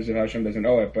terms of how Hashem doesn't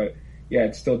owe it, but yeah,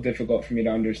 it's still difficult for me to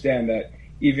understand that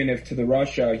even if to the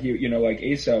Russia, he, like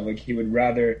Esav, like he would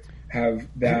rather have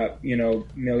that,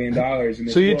 $1 million in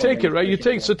this So you world take it, right?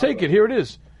 Take it. Here it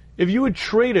is. If you would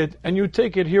trade it and you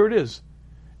take it, here it is.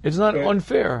 It's not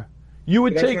unfair. You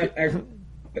would take it.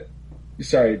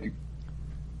 Sorry.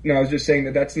 No, I was just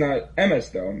saying that's not MS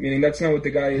though. Meaning that's not what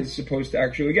the guy is supposed to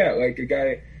actually get. Like a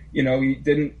guy, he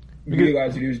didn't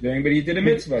realize what he was doing, but he did a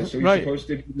mitzvah, so he's supposed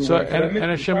to. And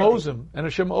Hashem owes him. And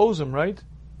Hashem owes him, right?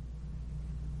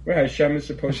 Right, Hashem is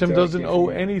supposed to. Hashem doesn't owe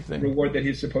anything. Reward that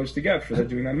he's supposed to get for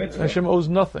doing that mitzvah. Hashem owes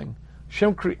nothing.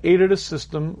 Hashem created a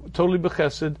system, totally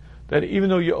bechesed, that even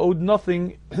though you owed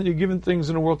nothing, you're given things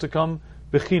in the world to come,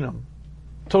 bechinam.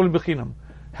 Totally bechinam.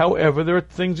 However, there are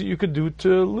things that you could do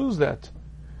to lose that.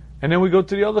 And then we go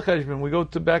to the other cheshbon. We go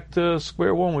back to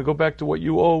square one. We go back to what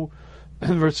you owe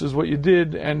versus what you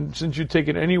did. And since you take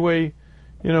it anyway,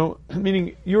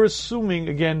 meaning you're assuming,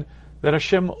 again, that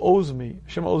Hashem owes me.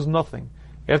 Hashem owes nothing.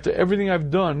 After everything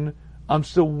I've done, I'm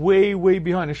still way, way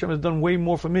behind. Hashem has done way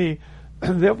more for me.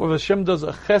 Therefore, if Hashem does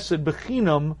a chesed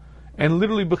bechinam, and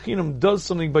literally bechinam does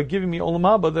something by giving me olam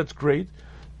haba, that's great.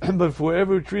 But for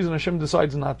whatever reason Hashem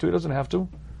decides not to, He doesn't have to.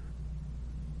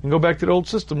 And go back to the old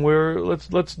system where let's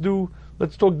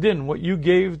talk din, what you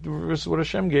gave versus what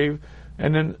Hashem gave,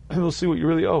 and then we'll see what you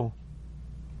really owe.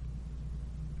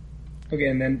 Okay,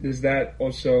 and then does that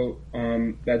also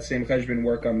that same cheshbon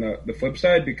work on the flip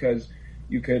side? Because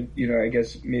you could, I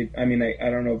guess, I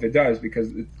don't know if it does,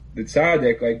 because the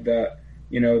tzaddik, like the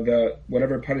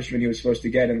whatever punishment he was supposed to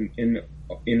get in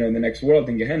the next world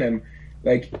in Gehenna,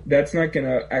 like that's not going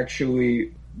to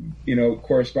actually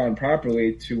correspond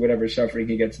properly to whatever suffering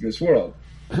he gets in this world.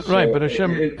 So right, but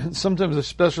Hashem sometimes a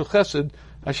special chesed,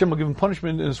 Hashem will give him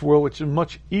punishment in this world, which is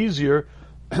much easier,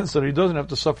 so that he doesn't have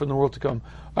to suffer in the world to come.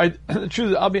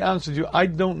 Truly, I'll be honest with you, I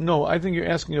don't know. I think you're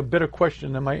asking a better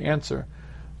question than my answer.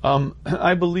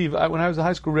 I believe when I was a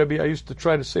high school Rebbe, I used to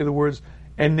try to say the words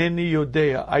 "Eneni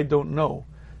Yodea," I don't know.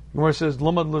 Where it says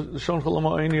 "Lomad l'shon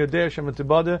chalama eneni Yodea Hashem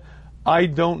etibada," I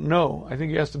don't know. I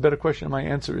think you asked a better question, and my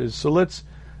answer is. So let's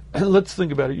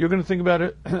think about it. You're going to think about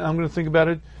it. I'm going to think about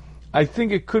it. I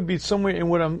think it could be somewhere in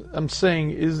what I'm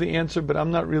saying is the answer, but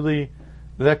I'm not really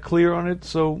that clear on it.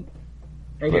 So,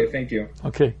 thank you.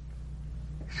 Okay,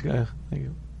 thank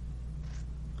you.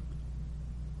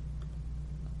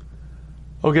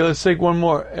 Okay, let's take one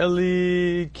more.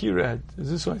 Eli Kirat. Is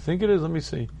this what I think it is? Let me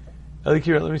see. Eli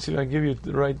Kirat, let me see if I can give you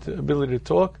the right ability to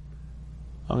talk.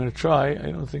 I'm going to try.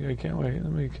 I don't think I can. Wait,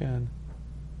 let me can.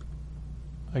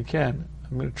 I can.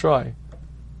 I'm going to try.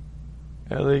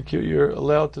 Eli, you're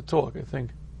allowed to talk, I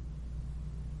think.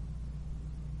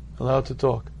 Allowed to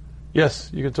talk. Yes,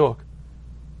 you can talk.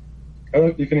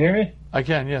 Hello, you can hear me? I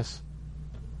can, yes.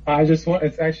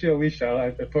 It's actually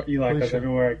Alicia. I put Eli because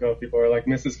everywhere I go, people are like,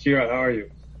 Mrs. Kira, how are you?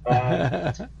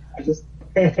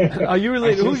 Are you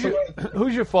related?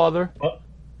 Who's your father?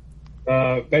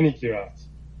 Benny Kirat.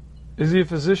 Is he a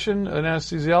physician, an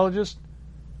anesthesiologist?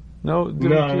 No?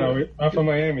 No, I'm from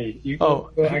Miami.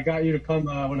 I got you to come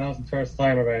when I was in first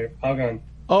time, right? Palgan.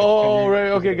 Oh, right.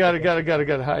 Okay, got it.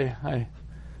 Hi.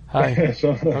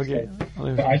 Okay.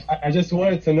 I just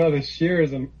wanted to know, the shir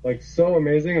is like so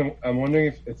amazing. I'm wondering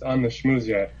if it's on the Shmuz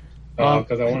yet,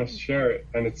 because I want to share it,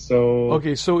 and it's so.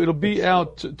 Okay, so it'll be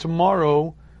out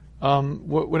tomorrow.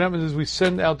 What happens is we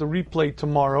send out the replay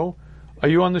tomorrow. Are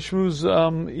you on the Shmuz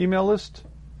email list?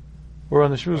 Or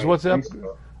on the Shmuz WhatsApp?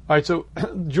 So. All right, so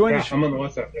join the Shmuz. I'm on the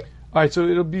WhatsApp. Yeah. All right, so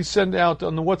it'll be sent out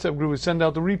on the WhatsApp group. We send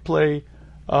out the replay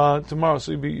tomorrow,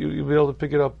 so you'll be able to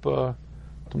pick it up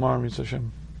tomorrow, Mitzvah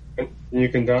Hashem. You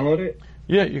can download it?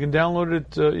 Yeah, you can download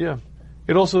it. Yeah,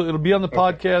 it'll be on the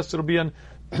podcast. It'll be on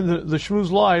the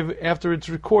Shmuz Live after it's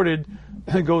recorded.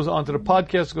 It goes onto the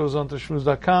podcast, goes onto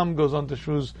shmuz.com, goes onto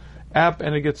Shmuz app,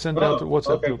 and it gets sent out to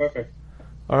WhatsApp group. Perfect.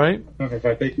 All right.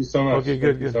 Okay, thank you so much. Okay,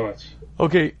 good. Thank you so much.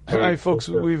 Okay, all right, folks.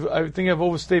 I think I've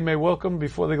overstayed my welcome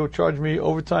before they go charge me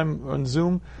overtime on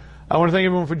Zoom. I want to thank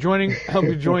everyone for joining. I hope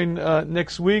you join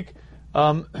next week.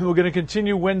 We're going to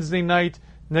continue Wednesday night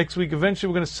next week. Eventually,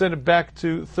 we're going to send it back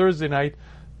to Thursday night.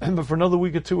 But for another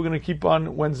week or two, we're going to keep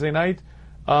on Wednesday night.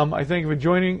 I thank you for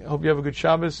joining. I hope you have a good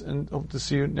Shabbos, and hope to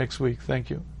see you next week.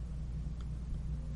 Thank you.